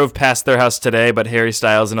just drove past their house today, but Harry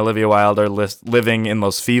Styles and Olivia Wilde are living in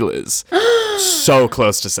Los Feliz, so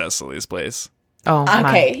close to Cecily's place. Oh my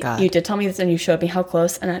Okay, God. you did tell me this and you showed me how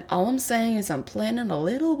close, and all I'm saying is I'm planning a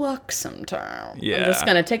little walk sometime. Yeah. I'm just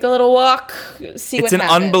gonna take a little walk, see It's what an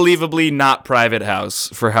happens. unbelievably not private house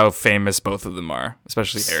for how famous both of them are,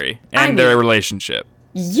 especially Harry, and their relationship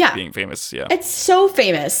Yeah, being famous. Yeah. it's so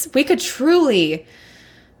famous. We could truly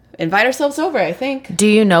invite ourselves over, I think. Do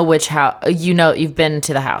you know which house? You've been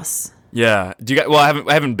to the house, Yeah. Do you guys? Well,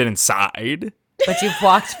 I haven't been inside. but you've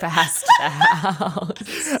walked past the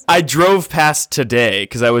house. I drove past today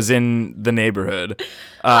because I was in the neighborhood.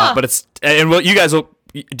 But it's and well, you guys will.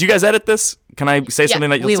 Do you guys edit this? Can I say something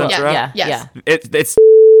that you'll We will. censor out? Yeah, Yes. yeah. It's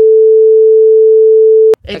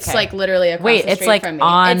It's Okay. like literally across Wait, the it's street like from me.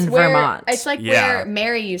 on it's where, Vermont. It's like Yeah. where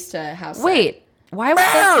Mary used to house. sit. Wait, why was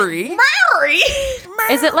Harry. Mary.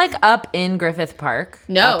 Is it like up in Griffith Park?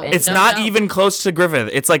 No. Up in- It's No, not no. even close to Griffith.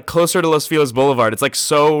 It's like closer to Los Feliz Boulevard. It's like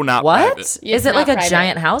so not What? private. Is it not like a private.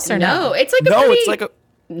 giant house or no? No, it's like a No, pretty it's like a.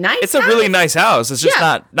 nice. It's a really house. nice house. It's just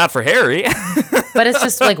Yeah. not for Harry. But it's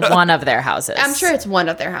just like one of their houses. I'm sure it's one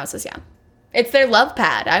of their houses. Yeah, it's their love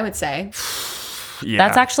pad. I would say. Yeah.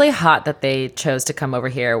 That's actually hot that they chose to come over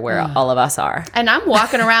here where all of us are. And I'm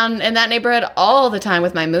walking around in that neighborhood all the time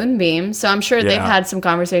with my moonbeam, so I'm sure they've Yeah. had some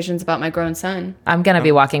conversations about my grown son. I'm gonna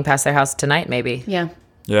be walking past their house tonight, maybe. Yeah.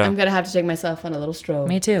 Yeah. I'm gonna have to take myself on a little stroll.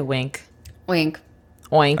 Me too. Wink, Wink.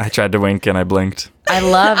 oink. I tried to wink and I blinked. I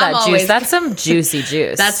love I'm that juice. always- That's some juicy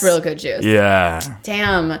juice. That's real good juice. Yeah.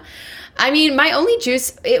 Damn. I mean, my only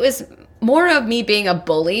juice, it was more of me being a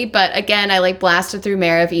bully, but again, I like blasted through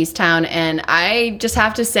Mayor of Easttown, and I just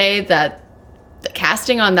have to say that the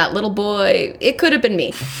casting on that little boy, it could have been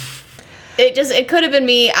me. It could have been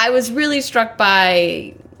me. I was really struck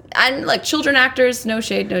by, and like children actors, no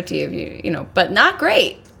shade, no tea of you know, but not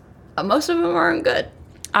great. Most of them aren't good.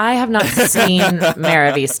 I have not seen Mayor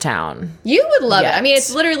of Easttown. You would love it. Yet. I mean,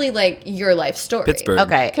 it's literally like your life story. Pittsburgh.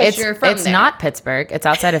 Okay, 'Cause it's you're from there. not Pittsburgh. It's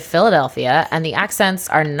outside of Philadelphia, and the accents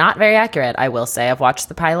are not very accurate. I will say. I've watched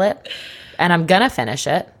the pilot, and I'm gonna finish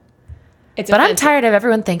it. It's But I'm offensive. tired of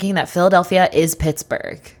everyone thinking that Philadelphia is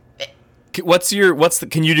Pittsburgh.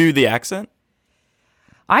 Can you do the accent?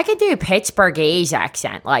 I could do a Pittsburghese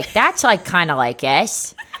accent. Like, that's like kind of like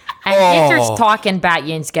us. And Victor's talking about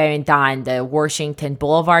yins going down the Washington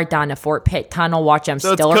Boulevard, down the Fort Pitt Tunnel, watch them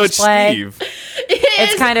So it's Steelers Coach play. Steve.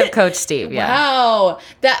 It's kind of Coach Steve, yeah. Wow.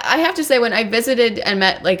 That I have to say, when I visited and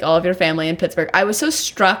met like all of your family in Pittsburgh, I was so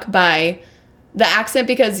struck by the accent,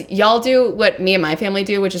 because y'all do what me and my family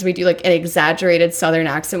do, which is we do like an exaggerated Southern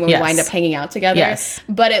accent when Yes. we wind up hanging out together. Yes.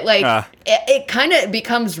 But it like it kind of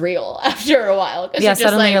becomes real after a while. 'Cause Yeah, you're just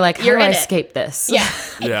suddenly you're like, how do I in it. escape this? Yeah.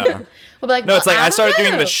 Yeah. We'll be like, No, it's like well, I started don't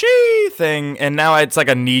doing know. the she thing, and now it's like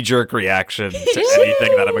a knee-jerk reaction to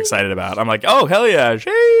anything that I'm excited about. I'm like, oh, hell yeah,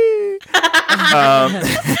 she.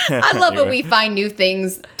 I love when we find new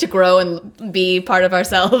things to grow and be part of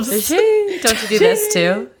ourselves. She? Don't you do this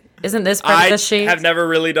too? Isn't this part I of the she? have never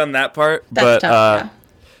really done that part, That's but tough.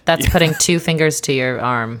 That's putting two fingers to your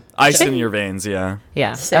arm. ice in your veins, yeah.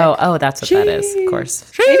 Yeah. Sick. Oh, that's what that is, of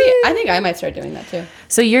course. Maybe I think I might start doing that too.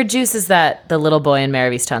 So your juice is that the little boy in Mayor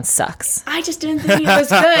of Easttown sucks. I just didn't think it was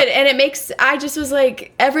good. And it makes, I just was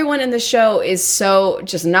like, everyone in the show is so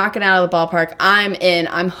just knocking out of the ballpark. I'm in,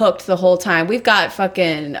 I'm hooked the whole time. We've got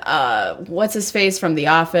fucking, what's his face from The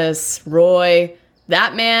Office, Roy.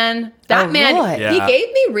 That man, Roy. he Yeah.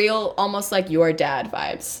 gave me real, almost like your dad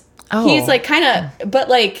vibes. Oh. He's like kind of, but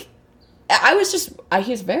like, I was just,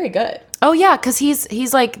 he's very good. Oh yeah, because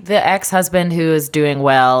he's like the ex-husband who is doing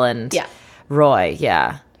well, and Yeah. Roy,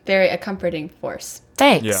 yeah. Very a comforting force.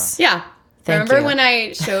 Thanks. Yeah. Thank Remember you. when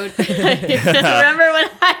I showed, remember when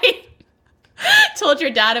I told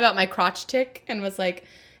your dad about my crotch tick and was like,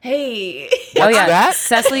 hey. Oh yeah, that?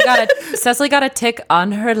 Cecily got a tick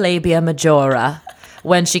on her labia majora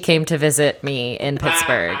when she came to visit me in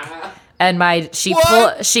Pittsburgh, and she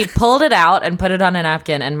pulled it out and put it on a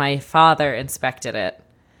napkin, and my father inspected it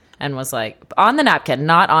and was like, on the napkin,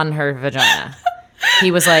 not on her vagina. He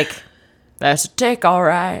was like, "That's a tick, all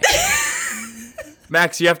right."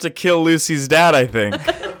 Max, you have to kill Lucy's dad, I think.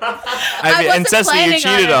 I mean, and wasn't Cecily, you planning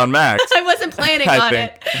on cheated it. on Max. I wasn't planning I on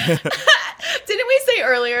think. it. Didn't we say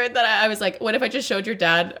earlier that I was like, what if I just showed your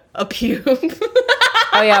dad a pube?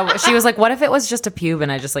 Oh yeah, she was like, "What if it was just a pube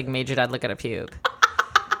and I just like made your dad look at a pube?"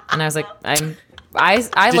 And I was like, I Did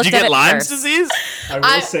looked you at get it Lyme first. disease? I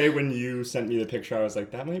will say when you sent me the picture, I was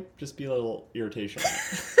like, that might just be a little irritation.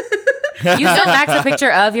 You sent Max a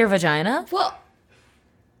picture of your vagina? Well,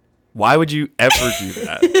 Why would you ever do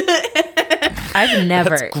that? I've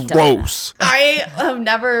never done that. Gross. I have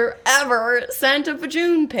never ever sent a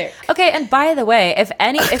vajoon pic. Okay, and by the way, if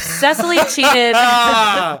Cecily cheated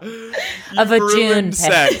a vajoon Ruined pic,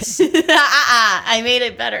 sex. I made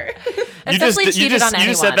it better. if Cecily cheated on you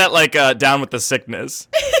anyone, said that like down with the sickness.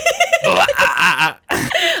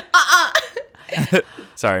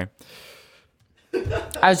 Sorry.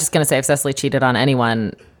 I was just gonna say if Cecily cheated on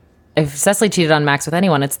anyone, if Cecily cheated on Max with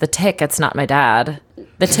anyone, it's the tick. It's not my dad.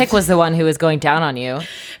 The tick was the one who was going down on you.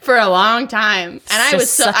 For a long time, and I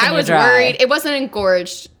Just sucking I you was dry. worried. It wasn't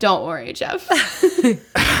engorged. Don't worry, Jeff.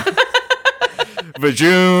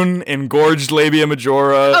 Vajoon, engorged labia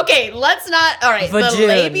majora. Okay, let's not. All right, Vajoon. the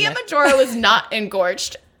labia majora was not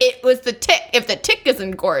engorged. It was the tick. If the tick is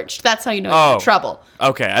engorged, that's how you know you're in trouble.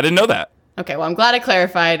 Okay, I didn't know that. Okay, well, I'm glad I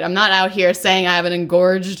clarified. I'm not out here saying I have an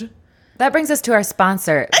engorged That brings us to our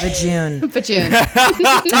sponsor, Vajoon. vajoon.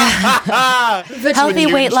 Healthy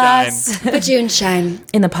weight shine. loss Vajoon shine.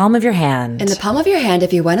 in the palm of your hand. In the palm of your hand,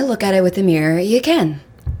 if you want to look at it with a mirror, you can.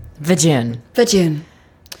 Vajoon. Vajoon.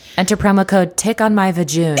 Enter promo code Tick on my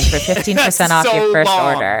Vajoon for 15% off so your first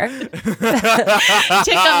long. order.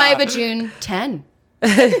 Tick on my vajoon 10.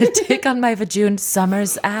 Tick on my Vajoon.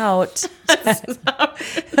 Summer's out.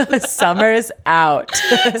 Summer's out.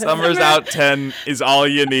 Summer's out 10 is all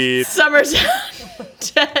you need. Summer's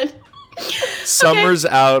 10. Summer's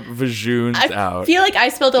out, Vajoon's I out. feel like I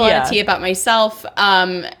spilled a lot Yeah. of tea about myself.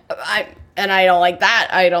 And I don't like that.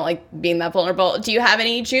 I don't like being that vulnerable. Do you have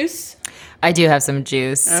any juice? I do have some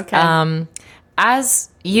juice. Okay. As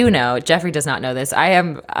you know, Jeffrey does not know this.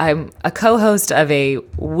 I'm a co-host of a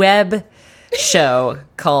web show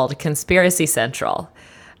called Conspiracy Central.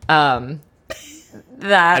 That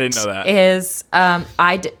I didn't know that. is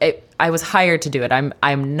I was hired to do it. I'm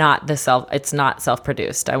not it's not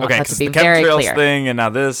self-produced. I want Okay, that to because be the very chemtrails clear. thing and now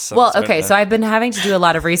this. Well, okay, so I've been having to do a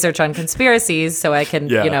lot of research on conspiracies so I can,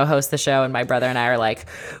 Yeah. host the show. And my brother and I are like,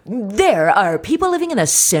 there are people living in the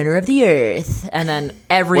center of the earth. And then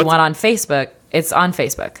everyone on Facebook, it's on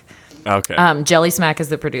Facebook. Okay. Jelly Smack is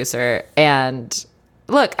the producer. And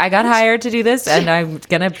look, I got hired to do this and I'm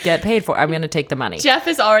going to get paid for it. I'm going to take the money. Jeff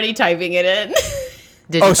is already typing it in.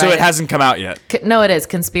 Did you oh, so find it hasn't come out yet. No, it is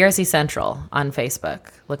Conspiracy Central on Facebook.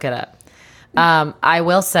 Look it up. I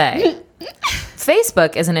will say,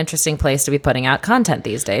 Facebook is an interesting place to be putting out content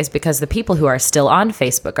these days because the people who are still on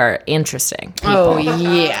Facebook are interesting people. Oh,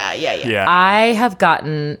 yeah. Yeah. I have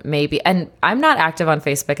gotten maybe, and I'm not active on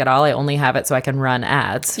Facebook at all. I only have it so I can run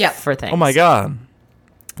ads Yep. for things. Oh my God.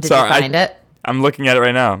 Did Sorry, you find it? I'm looking at it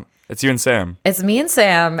right now. It's you and Sam. It's me and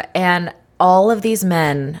Sam, and all of these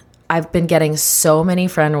men. I've been getting so many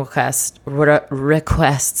friend requests.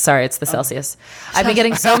 Sorry, it's the Celsius. I've been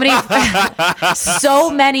getting so many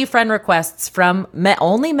friend requests from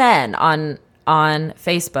only men on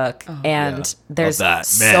Facebook, and there's that.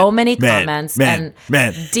 so Men, many men, comments men, and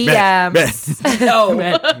men, DMs. No.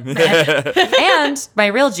 And my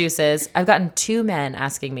real juice is I've gotten 2 men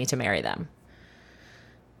asking me to marry them.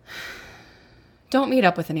 Don't meet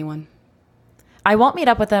up with anyone. I won't meet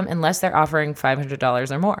up with them unless they're offering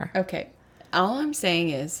 $500 or more. Okay. All I'm saying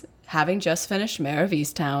is, having just finished Mayor of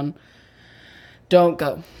Easttown, don't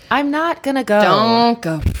go. I'm not gonna go. Don't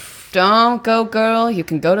go. Don't go, girl. You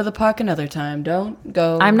can go to the park another time. Don't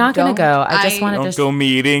go. I'm not gonna Don't. go. I just want to Don't just go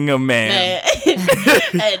meeting a man.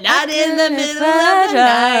 And not in the middle of the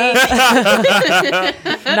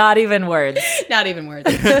night. not even words. Not even words.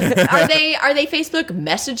 Are they Facebook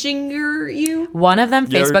messaging you? One of them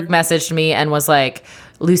Yeah. Facebook messaged me and was like,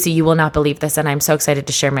 Lucy, you will not believe this, and I'm so excited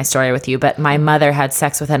to share my story with you, but my mother had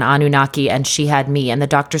sex with an Anunnaki and she had me, and the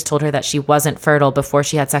doctors told her that she wasn't fertile before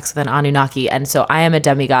she had sex with an Anunnaki, and so I am a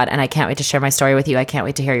demigod, and I can't wait to share my story with you. I can't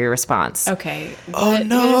wait to hear your response. Okay. Oh,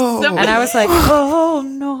 no. And I was like, oh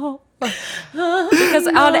no. Because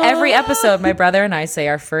on every episode, my brother and I say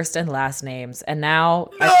our first and last names, and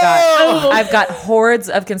now I've got hordes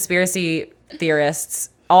of conspiracy theorists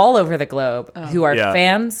all over the globe who are Yeah.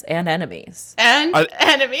 fans and enemies. And Are-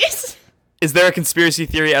 enemies. Is there a conspiracy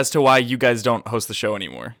theory as to why you guys don't host the show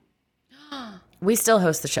anymore? We still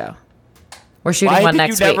host the show. We're shooting Why one did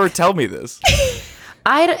next you never week. tell me this?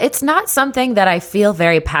 It's not something that I feel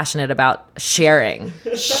very passionate about sharing.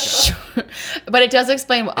 But it does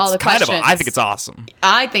explain all the questions. I think it's awesome.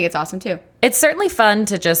 I think it's awesome too. It's certainly fun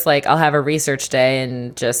to just like, I'll have a research day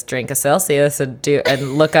and just drink a Celsius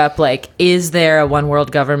and look up like, is there a one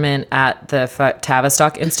world government at the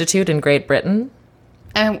Tavistock Institute in Great Britain?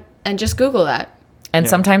 And just Google that. And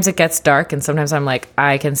sometimes it gets dark, and sometimes I'm like,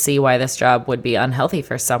 I can see why this job would be unhealthy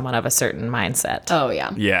for someone of a certain mindset. Oh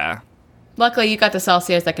yeah. Yeah. Luckily, you got the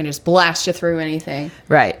Celsius that can just blast you through anything.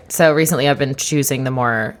 Right. So recently I've been choosing the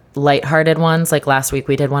more lighthearted ones. Like last week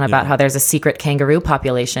we did one about how there's a secret kangaroo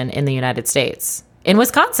population in the United States. In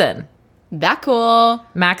Wisconsin. That cool.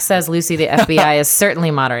 Max says, Lucy, the FBI is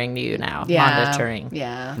certainly monitoring you now. Yeah. Monitoring.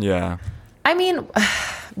 Yeah. Yeah. I mean,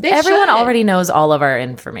 They everyone should. already knows all of our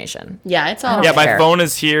information. Yeah, it's all. Yeah, my Fair. phone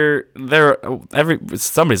is here.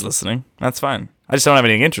 Somebody's listening. That's fine. I just don't have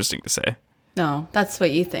anything interesting to say. No, that's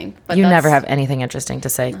what you think. But You that's- never have anything interesting to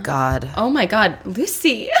say. God. Oh my God,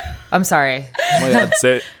 Lucy. I'm sorry. Oh my God,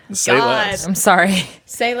 say God. less. I'm sorry.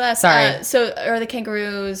 Say less. Sorry. So are the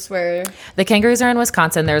kangaroos where? The kangaroos are in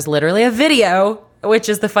Wisconsin. There's literally a video, which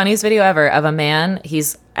is the funniest video ever, of a man.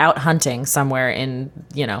 He's out hunting somewhere in,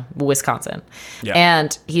 Wisconsin. Yeah.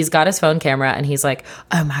 And he's got his phone camera and he's like,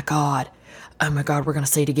 oh my God, we're going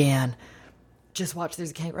to see it again. Just watch,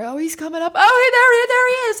 there's a kangaroo. Oh, he's coming up. Oh, there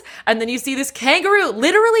he is. And then you see this kangaroo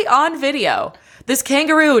literally on video. This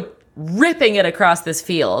kangaroo ripping it across this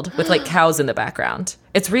field with like cows in the background.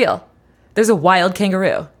 It's real. There's a wild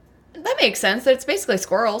kangaroo. That makes sense. It's basically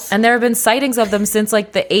squirrels. And there have been sightings of them since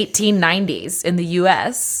like the 1890s in the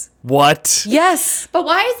US. What? Yes. But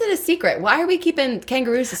why is it a secret? Why are we keeping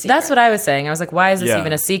kangaroos a secret? That's what I was saying. I was like, why is this Yeah.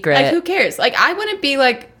 even a secret? Like, who cares? Like, I wouldn't be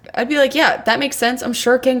like. I'd be like, yeah, that makes sense. I'm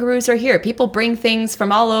sure kangaroos are here. People bring things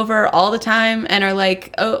from all over all the time and are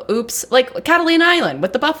like, oh, oops. Like Catalina Island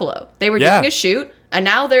with the buffalo. They were Yeah. doing a shoot, and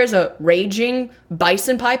now there's a raging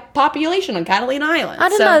bison population on Catalina Island. I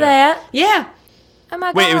didn't know that. Yeah. Oh my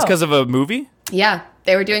God. Wait, it was because of a movie? Yeah.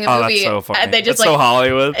 They were doing a Oh, movie. that's so funny. And they just That's so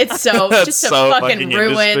Hollywood. It's so That's just to so fucking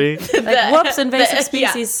ruin. industry. like, whoops, invasive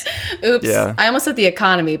yeah. species. Oops. Yeah. I almost said the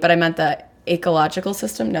economy, but I meant the ecological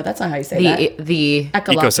system. No, that's not how you say that. The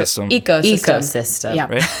Ecosystem. ecosystem. Yeah.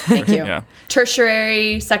 Right? Thank you. Yeah.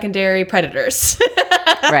 Tertiary, secondary predators.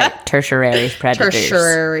 right. Tertiary predators.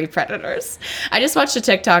 Tertiary predators. I just watched a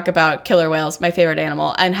TikTok about killer whales, my favorite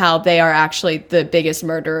animal, and how they are actually the biggest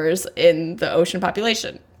murderers in the ocean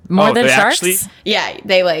population. More Oh, than they sharks? actually- Yeah,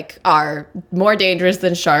 they like are more dangerous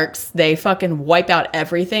than sharks. They fucking wipe out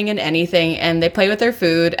everything and anything, and they play with their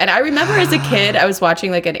food. And I remember as a kid, I was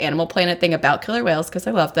watching like an Animal Planet thing about killer whales because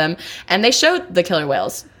I love them, and they showed the killer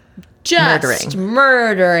whales just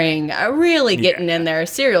murdering, really getting in there,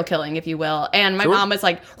 serial killing, if you will. And my mom was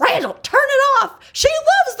like, "Randall, turn it off. She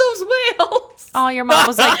loves those whales." Oh, your mom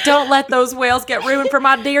was like, don't let those whales get ruined for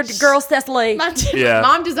my dear girl Cecily. Yeah.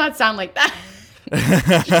 Mom does not sound like that.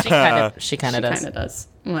 She kind of does. Kind of does.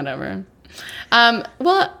 Whatever.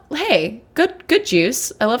 Well, hey, good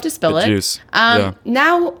juice. I love to spill Good it. juice. Yeah.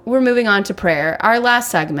 Now we're moving on to prayer, our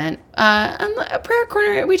last segment. On a prayer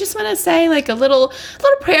corner, we just want to say like a little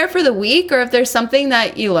prayer for the week, or if there's something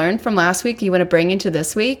that you learned from last week you want to bring into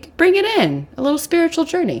this week, bring it in. A little spiritual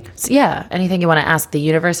journey. So, yeah, anything you want to ask the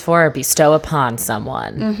universe for or bestow upon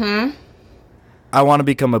someone. I want to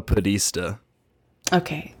become a podista.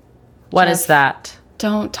 Okay. What is that?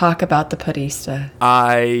 Don't talk about the podista.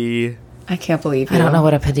 I can't believe you. I don't know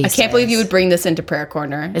what a podista I can't believe you is. would bring this into prayer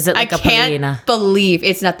corner. Is it like I a can't Paulina? believe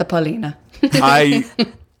it's not the Paulina.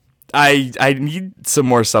 I need some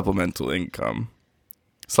more supplemental income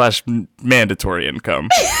 / mandatory income.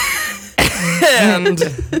 And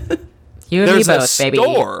You and me there's a both, baby.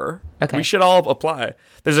 store. Okay. We should all apply.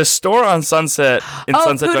 There's a store on Sunset in Oh,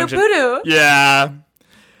 Sunset Pudu Junction. Pudu. Yeah.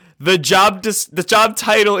 The job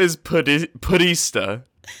title is podista.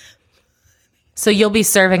 So you'll be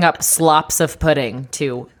serving up slops of pudding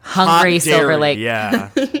to hungry Hot Silver dairy, Lake. Yeah.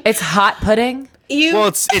 It's hot pudding. Well,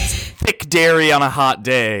 it's thick dairy on a hot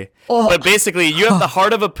day. Oh. But basically, you have the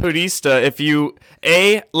heart of a podista if you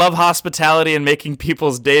A, love hospitality and making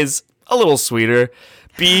people's days a little sweeter.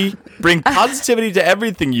 B, bring positivity to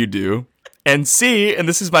everything you do. And C, and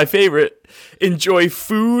this is my favorite, enjoy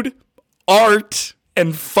food, art,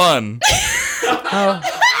 and fun. Well,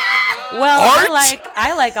 Art?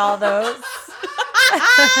 I like all those.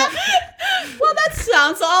 Well, that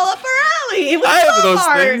sounds all up our alley. We I have love those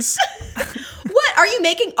art. things. What? Are you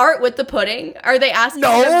making art with the pudding? Are they asking you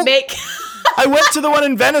No. to make... I went to the one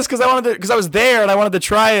in Venice because I was there and I wanted to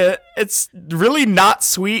try it. It's really not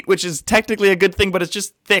sweet, which is technically a good thing, but it's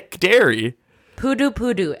just thick dairy. Pudu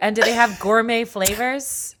Pudu. And do they have gourmet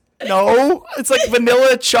flavors? No, it's like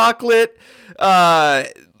vanilla chocolate.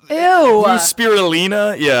 Ew. Blue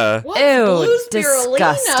spirulina. Yeah. What's Ew, blue spirulina?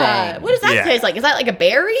 disgusting. What does that Yeah. taste like? Is that like a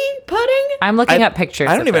berry pudding? I'm looking I- up pictures.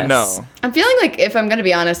 I don't of even this. know. I'm feeling like, if I'm going to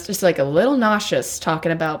be honest, just like a little nauseous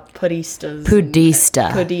talking about pudistas.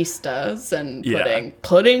 Pudista. Pudistas and Yeah. pudding.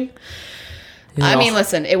 Pudding? I mean,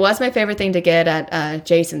 listen, it was my favorite thing to get at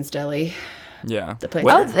Jason's Deli. Yeah. The place.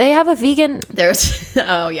 Oh, they have a vegan. There's,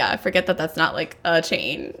 oh yeah, I forget that that's not like a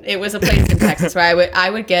chain. It was a place in Texas where I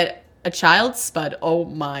would get a child's spud. Oh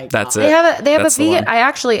my god. That's it. They have a That's the vegan. one.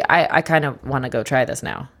 I kind of want to go try this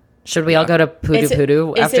now. Should we all go to Poodoo Is it-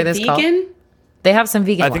 Poodoo is after it this vegan? call? They have some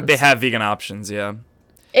vegan I think ones. they have vegan options. Yeah.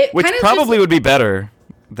 It Which kind of probably just, would be better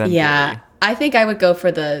than. yeah. dairy. I think I would go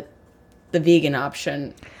for the vegan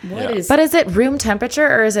option. What is Yeah. But is it room temperature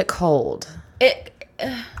or is it cold? it?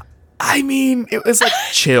 I mean, it was like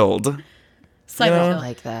chilled. It's like, I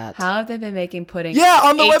like that. how have they been making pudding? Yeah,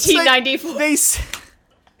 on the 1894. website,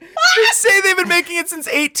 they say they've been making it since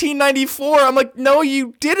 1894. I'm like, no,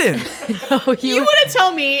 you didn't. Oh, You want to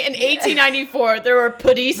tell me in 1894 there were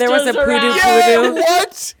pudistas There was a around? Poodoo Yeah, Voodoo.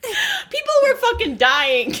 what? People were fucking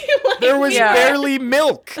dying. Like, There was Yeah. barely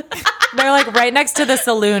milk. They're like right next to the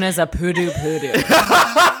saloon is a Poodoo Poodoo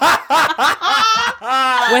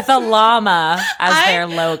with a llama as their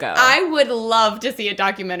logo. I would love to see a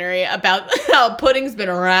documentary about how pudding's been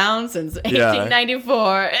around since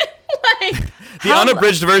 1894. Like, The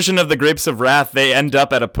unabridged version of the Grapes of Wrath, they end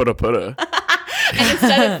up at a putta putta. and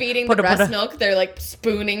instead of feeding the Putta, breast putta. milk, they're like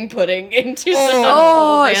spooning pudding into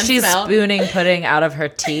oh, the man's she's mouth. spooning pudding out of her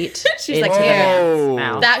teat. She's like, into the "Here." man's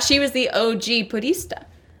mouth. That she was the OG pudista.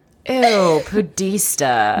 Ew,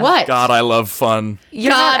 Pudista. What? God, I love fun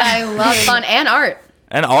You're God, not- I love fun and art.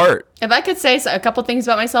 and art. If I could say a couple things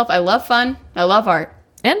about myself, I love fun. I love art.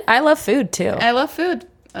 And I love food too. I love food.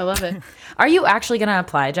 I love it. Are you actually going to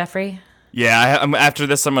apply, Jeffrey? Yeah, after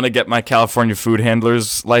this, I'm going to get my California food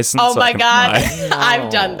handler's license. Oh so I my can God. apply.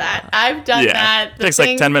 I've done that. I've done Yeah. that. The Takes like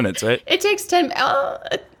thing- 10 minutes, right? It takes 10.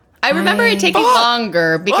 I remember it taking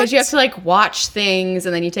longer because What? you have to like watch things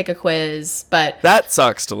and then you take a quiz. But That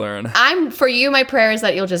sucks to learn. for you, my prayer is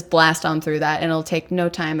that you'll just blast on through that and it'll take no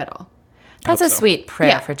time at all. That's a so. sweet prayer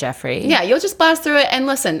Yeah. for Jeffrey. Yeah, you'll just blast through it. And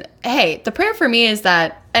listen, hey, the prayer for me is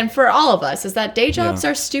that, and for all of us, is that day jobs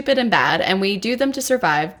are stupid and bad, and we do them to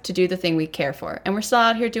survive, to do the thing we care for. And we're still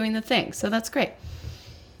out here doing the thing. So that's great.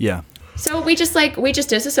 Yeah. So we just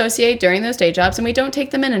disassociate during those day jobs and we don't take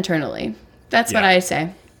them in internally. That's what Yeah. I say.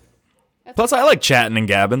 Plus, I like chatting and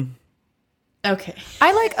gabbing. Okay.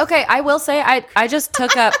 I will say I just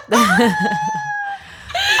took up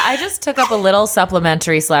I just took up a little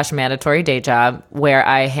supplementary / mandatory day job where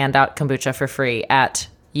I hand out kombucha for free at,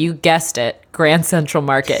 you guessed it, Grand Central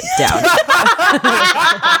Market down.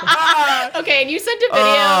 Okay, and you sent a video.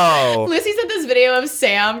 Oh. Lucy sent this video of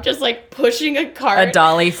Sam just like pushing a cart. A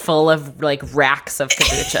dolly full of like racks of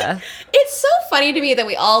kombucha. It's so funny to me that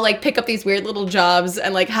we all like pick up these weird little jobs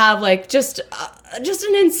and like have like just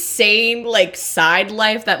an insane like side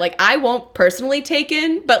life that like I won't personally take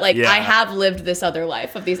in, but like Yeah. I have lived this other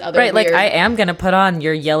life of these other Right, like weird- I am gonna put on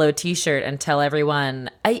your yellow T-shirt and tell everyone,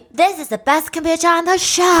 "This is the best kombucha on the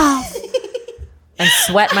shelf," and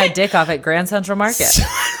sweat my dick off at Grand Central Market.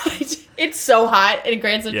 It's so hot in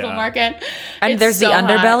Grand Central Yeah. Market. And It's there's so the hot.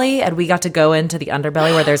 underbelly, and we got to go into the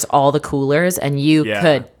underbelly where there's all the coolers, and you Yeah.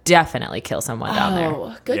 could definitely kill someone down there.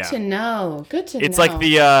 Oh, good Yeah. to know. Good to know. It's like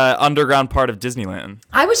the underground part of Disneyland.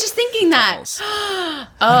 I was just thinking that.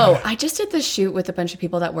 Oh, I just did the shoot with a bunch of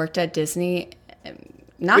people that worked at Disney.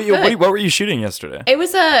 Not Wait, good. what were you shooting yesterday? It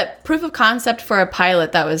was a proof of concept for a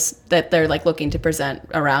pilot that they're like looking to present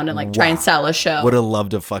around and like try and sell a show. Would have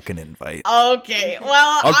loved a fucking invite. Okay,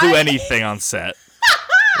 well, I'll do anything on set.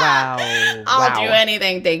 Wow. I'll do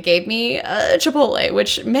anything. They gave me a Chipotle,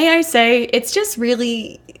 which may I say, it's just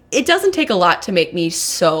really. It doesn't take a lot to make me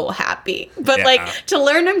so happy, but Yeah. like to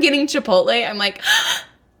learn I'm getting Chipotle, I'm like,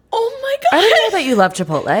 oh my god! I didn't know that you love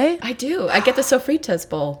Chipotle. I do. I get the Sofritas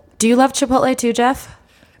bowl. Do you love Chipotle too, Jeff?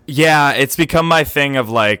 Yeah, it's become my thing of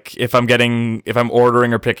like if I'm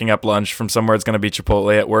ordering or picking up lunch from somewhere, it's gonna be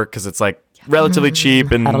Chipotle at work because it's like relatively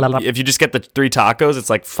cheap, and if you just get the 3 tacos, it's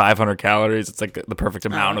like 500 calories. It's like the perfect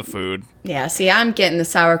amount of food. Yeah, see, I'm getting the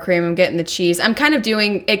sour cream, I'm getting the cheese. I'm kind of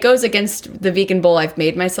doing, it goes against the vegan bowl I've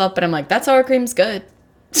made myself, but I'm like, that sour cream's good.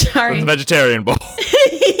 Sorry. The vegetarian bowl.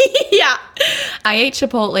 Yeah. I ate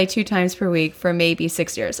Chipotle 2 times per week for maybe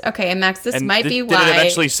 6 years. Okay, and Max, this And might did, be did why. it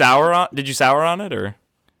eventually sour on? Did you sour on it or?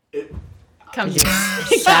 Come Sour. get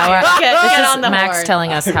This on is the Max horn.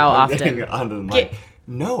 telling us how often. Onto the mic. Get-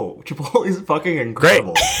 No, Chipotle is fucking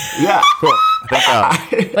incredible. Yeah. Cool. I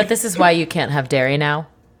think, But this is why you can't have dairy now.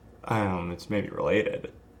 It's maybe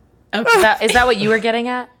related. Is that what you were getting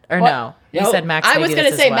at? Or no? You said Max. I was maybe going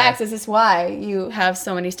to this say, is why. Max, is this why you have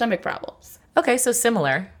so many stomach problems? Okay, so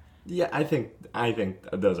similar. Yeah, I think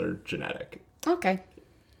those are genetic. Okay.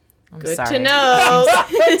 I'm Good sorry. to know.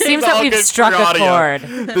 Seems all that we've good struck for a audio.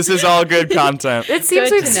 chord. This is all good content. It seems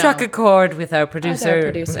Good we've to struck know. a chord with our producer,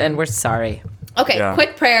 producer. and we're sorry. Okay, Yeah.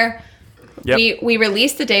 quick prayer. Yep. We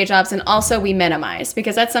release the day jobs and also we minimize,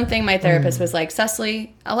 because that's something my therapist was like,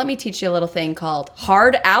 Cecily, let me teach you a little thing called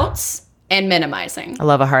hard outs and minimizing. I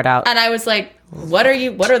love a heart out. And I was like, what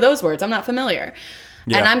are those words? I'm not familiar.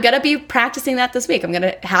 Yeah. And I'm going to be practicing that this week. I'm going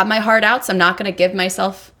to have my hard outs. I'm not going to give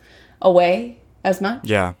myself away as much.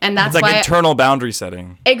 Yeah. And that's it's like why internal boundary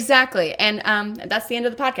setting. exactly. And that's the end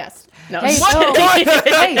of the podcast. No. Hey,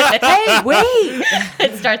 hey, wait!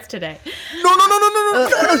 It starts today. No.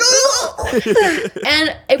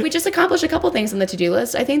 And if we just accomplish a couple things on the to-do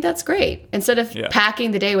list, I think that's great. Instead of Yeah.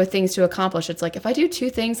 packing the day with things to accomplish, it's like if I do 2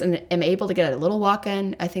 things and am able to get a little walk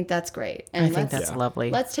in, I think that's great. And I think that's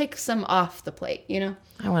lovely. let's take some off the plate, you know?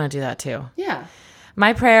 I want to do that too. Yeah.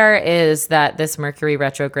 My prayer is that this Mercury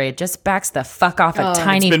retrograde just backs the fuck off a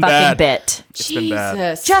tiny It's been fucking bad. bit. It's been bad.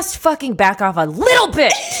 Jesus. Just fucking back off a little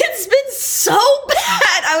bit. It's been so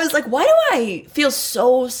bad. I was like, why do I feel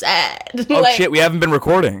so sad? Oh like, shit, we haven't been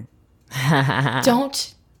recording.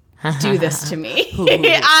 don't do this to me.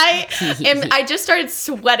 I just started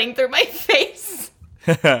sweating through my face.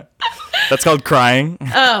 That's called crying.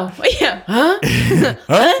 Oh, yeah. Huh?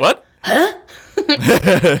 Huh? What?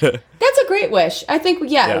 That's a great wish. I think,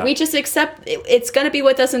 Yeah. we just accept it's going to be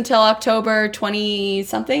with us until October 20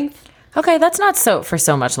 something. Okay, that's not for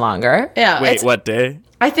so much longer. Yeah. Wait, what day?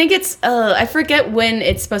 I think it's, I forget when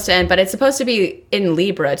it's supposed to end, but it's supposed to be in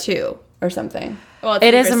Libra too, or something. Well, it's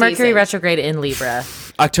It is Libra a Mercury season. retrograde in Libra.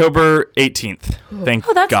 October 18th. Thank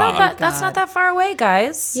Oh, that's God. that's not that far away,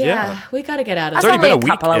 guys. Yeah, Yeah. we got to get out of That's this. already only been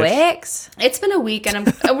a a couple of week-ish. weeks. It's been a week, and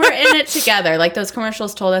we're in it together. Like those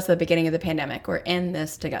commercials told us at the beginning of the pandemic, we're in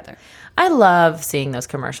this together. I love seeing those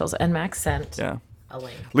commercials, and Max sent Yeah. a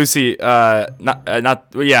link. Lucy, to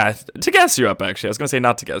gas you up, actually. I was going to say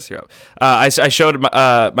not to gas you up. I showed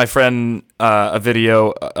my friend a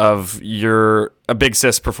video of a Big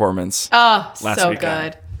Sis performance Oh, last so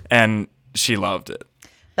weekend. good. And she loved it.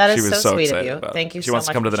 That She is was so so sweet of excited you. about it. Thank you She so wants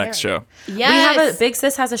much to come to for the next sharing. show. We have Yes. Big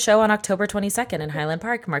Sis has a show on October 22nd in Highland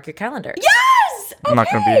Park. Mark your calendar. Yes. I'm not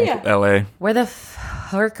going to be in LA. Where the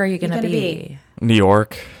fuck are you going to gonna be? New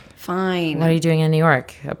York. Fine. What are you doing in New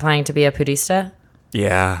York? Applying to be a pudista?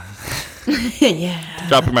 Yeah. Yeah.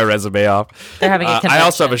 Dropping my resume off. They're having a convention. I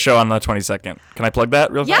also have a show on the 22nd. Can I plug that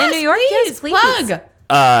real fast? Yes, New York? Yes, please. Plug.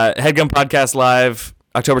 Headgum Podcast Live,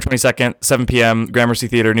 October 22nd, 7 p.m., Gramercy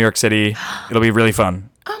Theater, New York City. It'll be really fun.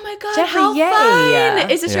 Oh my god, Jeffrey, how yay.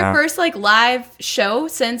 fun! Is this Yeah. your first live show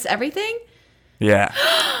since everything? Yeah.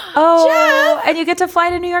 Oh, and you get to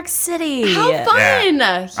fly to New York City. How fun!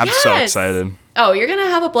 I'm so excited. Oh, you're gonna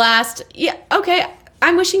have a blast. Yeah. Okay.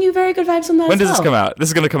 I'm wishing you very good vibes on that. When as does this well. come out? This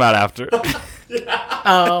is going to come out after.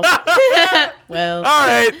 Oh. Well, All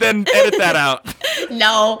right, then edit that out.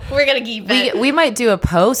 no, we're gonna keep it. We might do a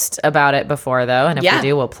post about it before, though, and if Yeah. we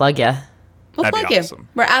do, we'll plug you. We'll That'd be plug awesome. you.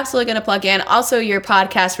 We're absolutely gonna plug in. Also, your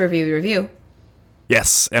podcast review.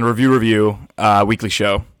 Yes, and review, weekly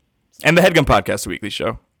show. And the Headgum Podcast weekly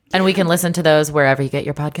show. And we can listen to those wherever you get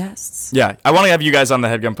your podcasts. Yeah, I want to have you guys on the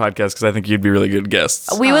Headgum Podcast because I think you'd be really good guests.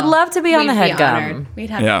 We would love to be on the We'd be Headgum. honored.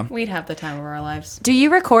 Yeah. We'd have the time of our lives. Do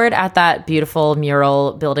you record at that beautiful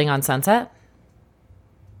mural building on Sunset?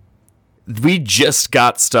 We just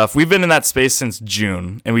got stuff. We've been in that space since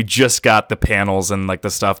June, and we just got the panels and like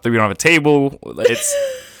the stuff. We don't have a table. It's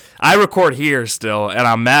I record here still, and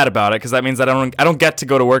I'm mad about it because that means that I don't get to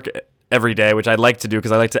go to work every day, which I'd like to do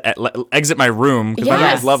because I like to exit my room because my room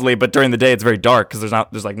Yes. is lovely, but during the day it's very dark because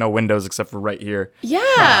there's like no windows except for right here.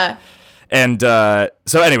 Yeah. And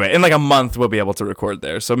so anyway, in like a month we'll be able to record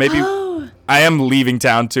there. So maybe I am leaving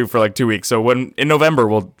town too for like 2 weeks. So in November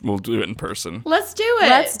we'll do it in person. Let's do it.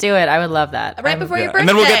 Let's do it. I would love that. right before your birthday. And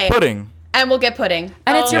then we'll get pudding. And we'll get pudding.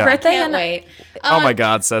 And it's your Yeah. birthday, Can't and wait. Oh my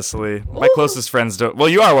God, Cecily. My closest friends don't. Well,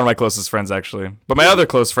 you are one of my closest friends, actually. But my other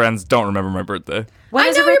close friends don't remember my birthday. when I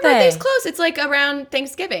is know your your birthday? birthday's close. It's like around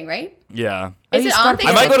Thanksgiving, right? Yeah. Is you it on Scorpio?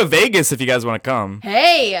 I might Thanksgiving? go to Vegas if you guys want to come.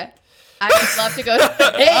 Hey, I would love to go.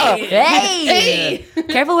 Hey, Hey! hey,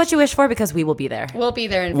 Careful what you wish for because we will be there. we'll be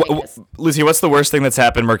there in Wh- Vegas. Lucy, what's the worst thing that's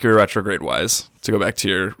happened Mercury retrograde wise? To go back to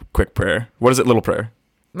your quick prayer. What is it, little prayer?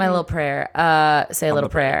 My little prayer. Say a little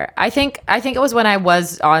prayer. I think it was when I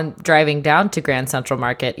was driving down to Grand Central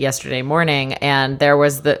Market yesterday morning, and there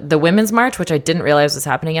was the Women's March, which I didn't realize was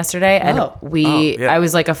happening yesterday, and I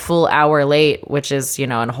was like a full hour late, which is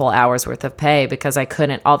a whole hour's worth of pay because I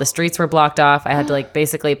couldn't. All the streets were blocked off. I had to like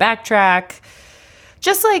basically backtrack.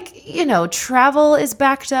 Just like, travel is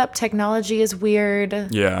backed up. Technology is weird.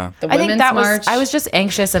 Yeah. The I think Women's that March. I was just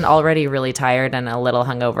anxious and already really tired and a little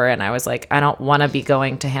hungover. And I was like, I don't want to be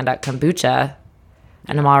going to hand out kombucha.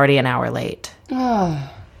 And I'm already an hour late. That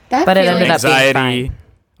But it feeling. ended up being Anxiety, fine.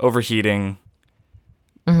 overheating,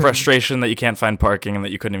 frustration that you can't find parking and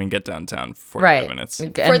that you couldn't even get downtown for 45 minutes.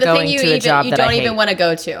 And for the going thing you to a job you that I don't even hate. want to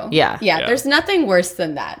go to. Yeah. Yeah. There's nothing worse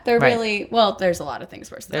than that. Right. There's a lot of things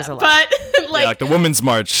worse than There's that. a lot. But Yeah, like the Women's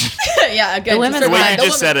March. yeah, good. Women's The way March. you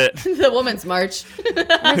just said it. The Women's March.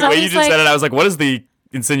 The way you just said it, I was like, what is the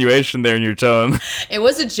insinuation there in your tone? It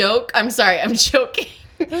was a joke. I'm sorry. I'm joking.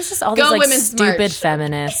 It was just all Go these like Women's stupid March.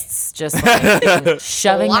 feminists just like,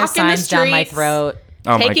 shoving their Blocking the signs down my streets. throat.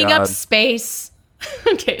 Oh my Taking God. up space.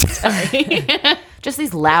 Okay, sorry. Just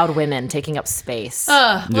these loud women taking up space.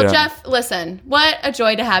 Well, Yeah. Jeff, listen, what a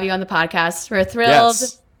joy to have you on the podcast. We're thrilled.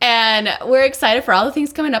 Yes. And we're excited for all the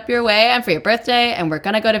things coming up your way and for your birthday. And we're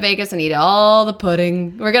going to go to Vegas and eat all the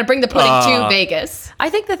pudding. We're going to bring the pudding to Vegas.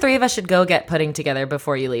 I think the three of us should go get pudding together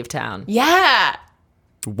before you leave town. Yeah.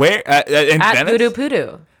 Where? In At Venice? Voodoo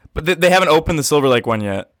Poodoo. But they haven't opened the Silver Lake one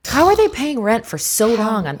yet. How are they paying rent for so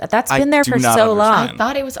long? That's I been there do for not so long. understand. I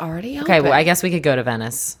thought it was already open. Okay, well, I guess we could go to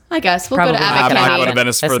Venice. I guess we'll Probably go to not I'm gonna not Abbot going to happen.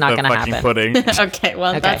 Venice It's for not the gonna fucking happen. pudding. Okay,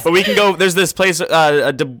 well, Okay. that's But we can go. There's this place,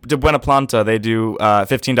 De Buena Planta. They do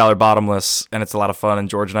 $15 bottomless, and it's a lot of fun. And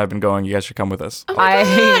George and I have been going. You guys should come with us. I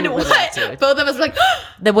God, would love what? to. Both of us were like,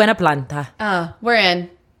 The Buena Planta. we're in.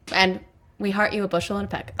 And we heart you a bushel and a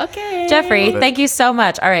peck. Okay. Jeffrey, thank you so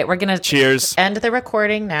much. All right, we're going to Cheers. end the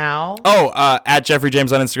recording now. Oh, at Jeffrey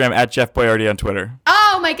James on Instagram, at Jeff Boyardi on Twitter,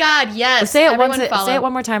 Oh my God, yes. Say it Everyone once. follow. Say it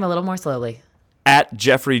one more time, a little more slowly. at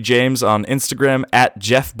Jeffrey James on Instagram, at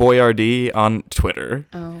Jeff Boyardi on Twitter.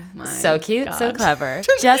 Oh my So cute, God. so clever.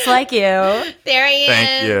 Just like you. There he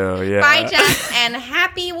Thank is. you. Yeah. Bye, Jeff, and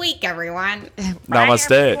happy week, everyone.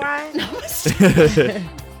 Namaste.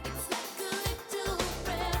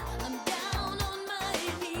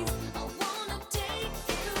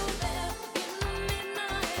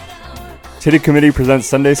 Titty Committee Presents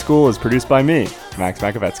Sunday School is produced by me, Max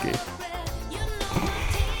Makovetsky.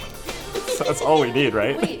 That's all we need,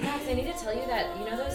 right? Wait,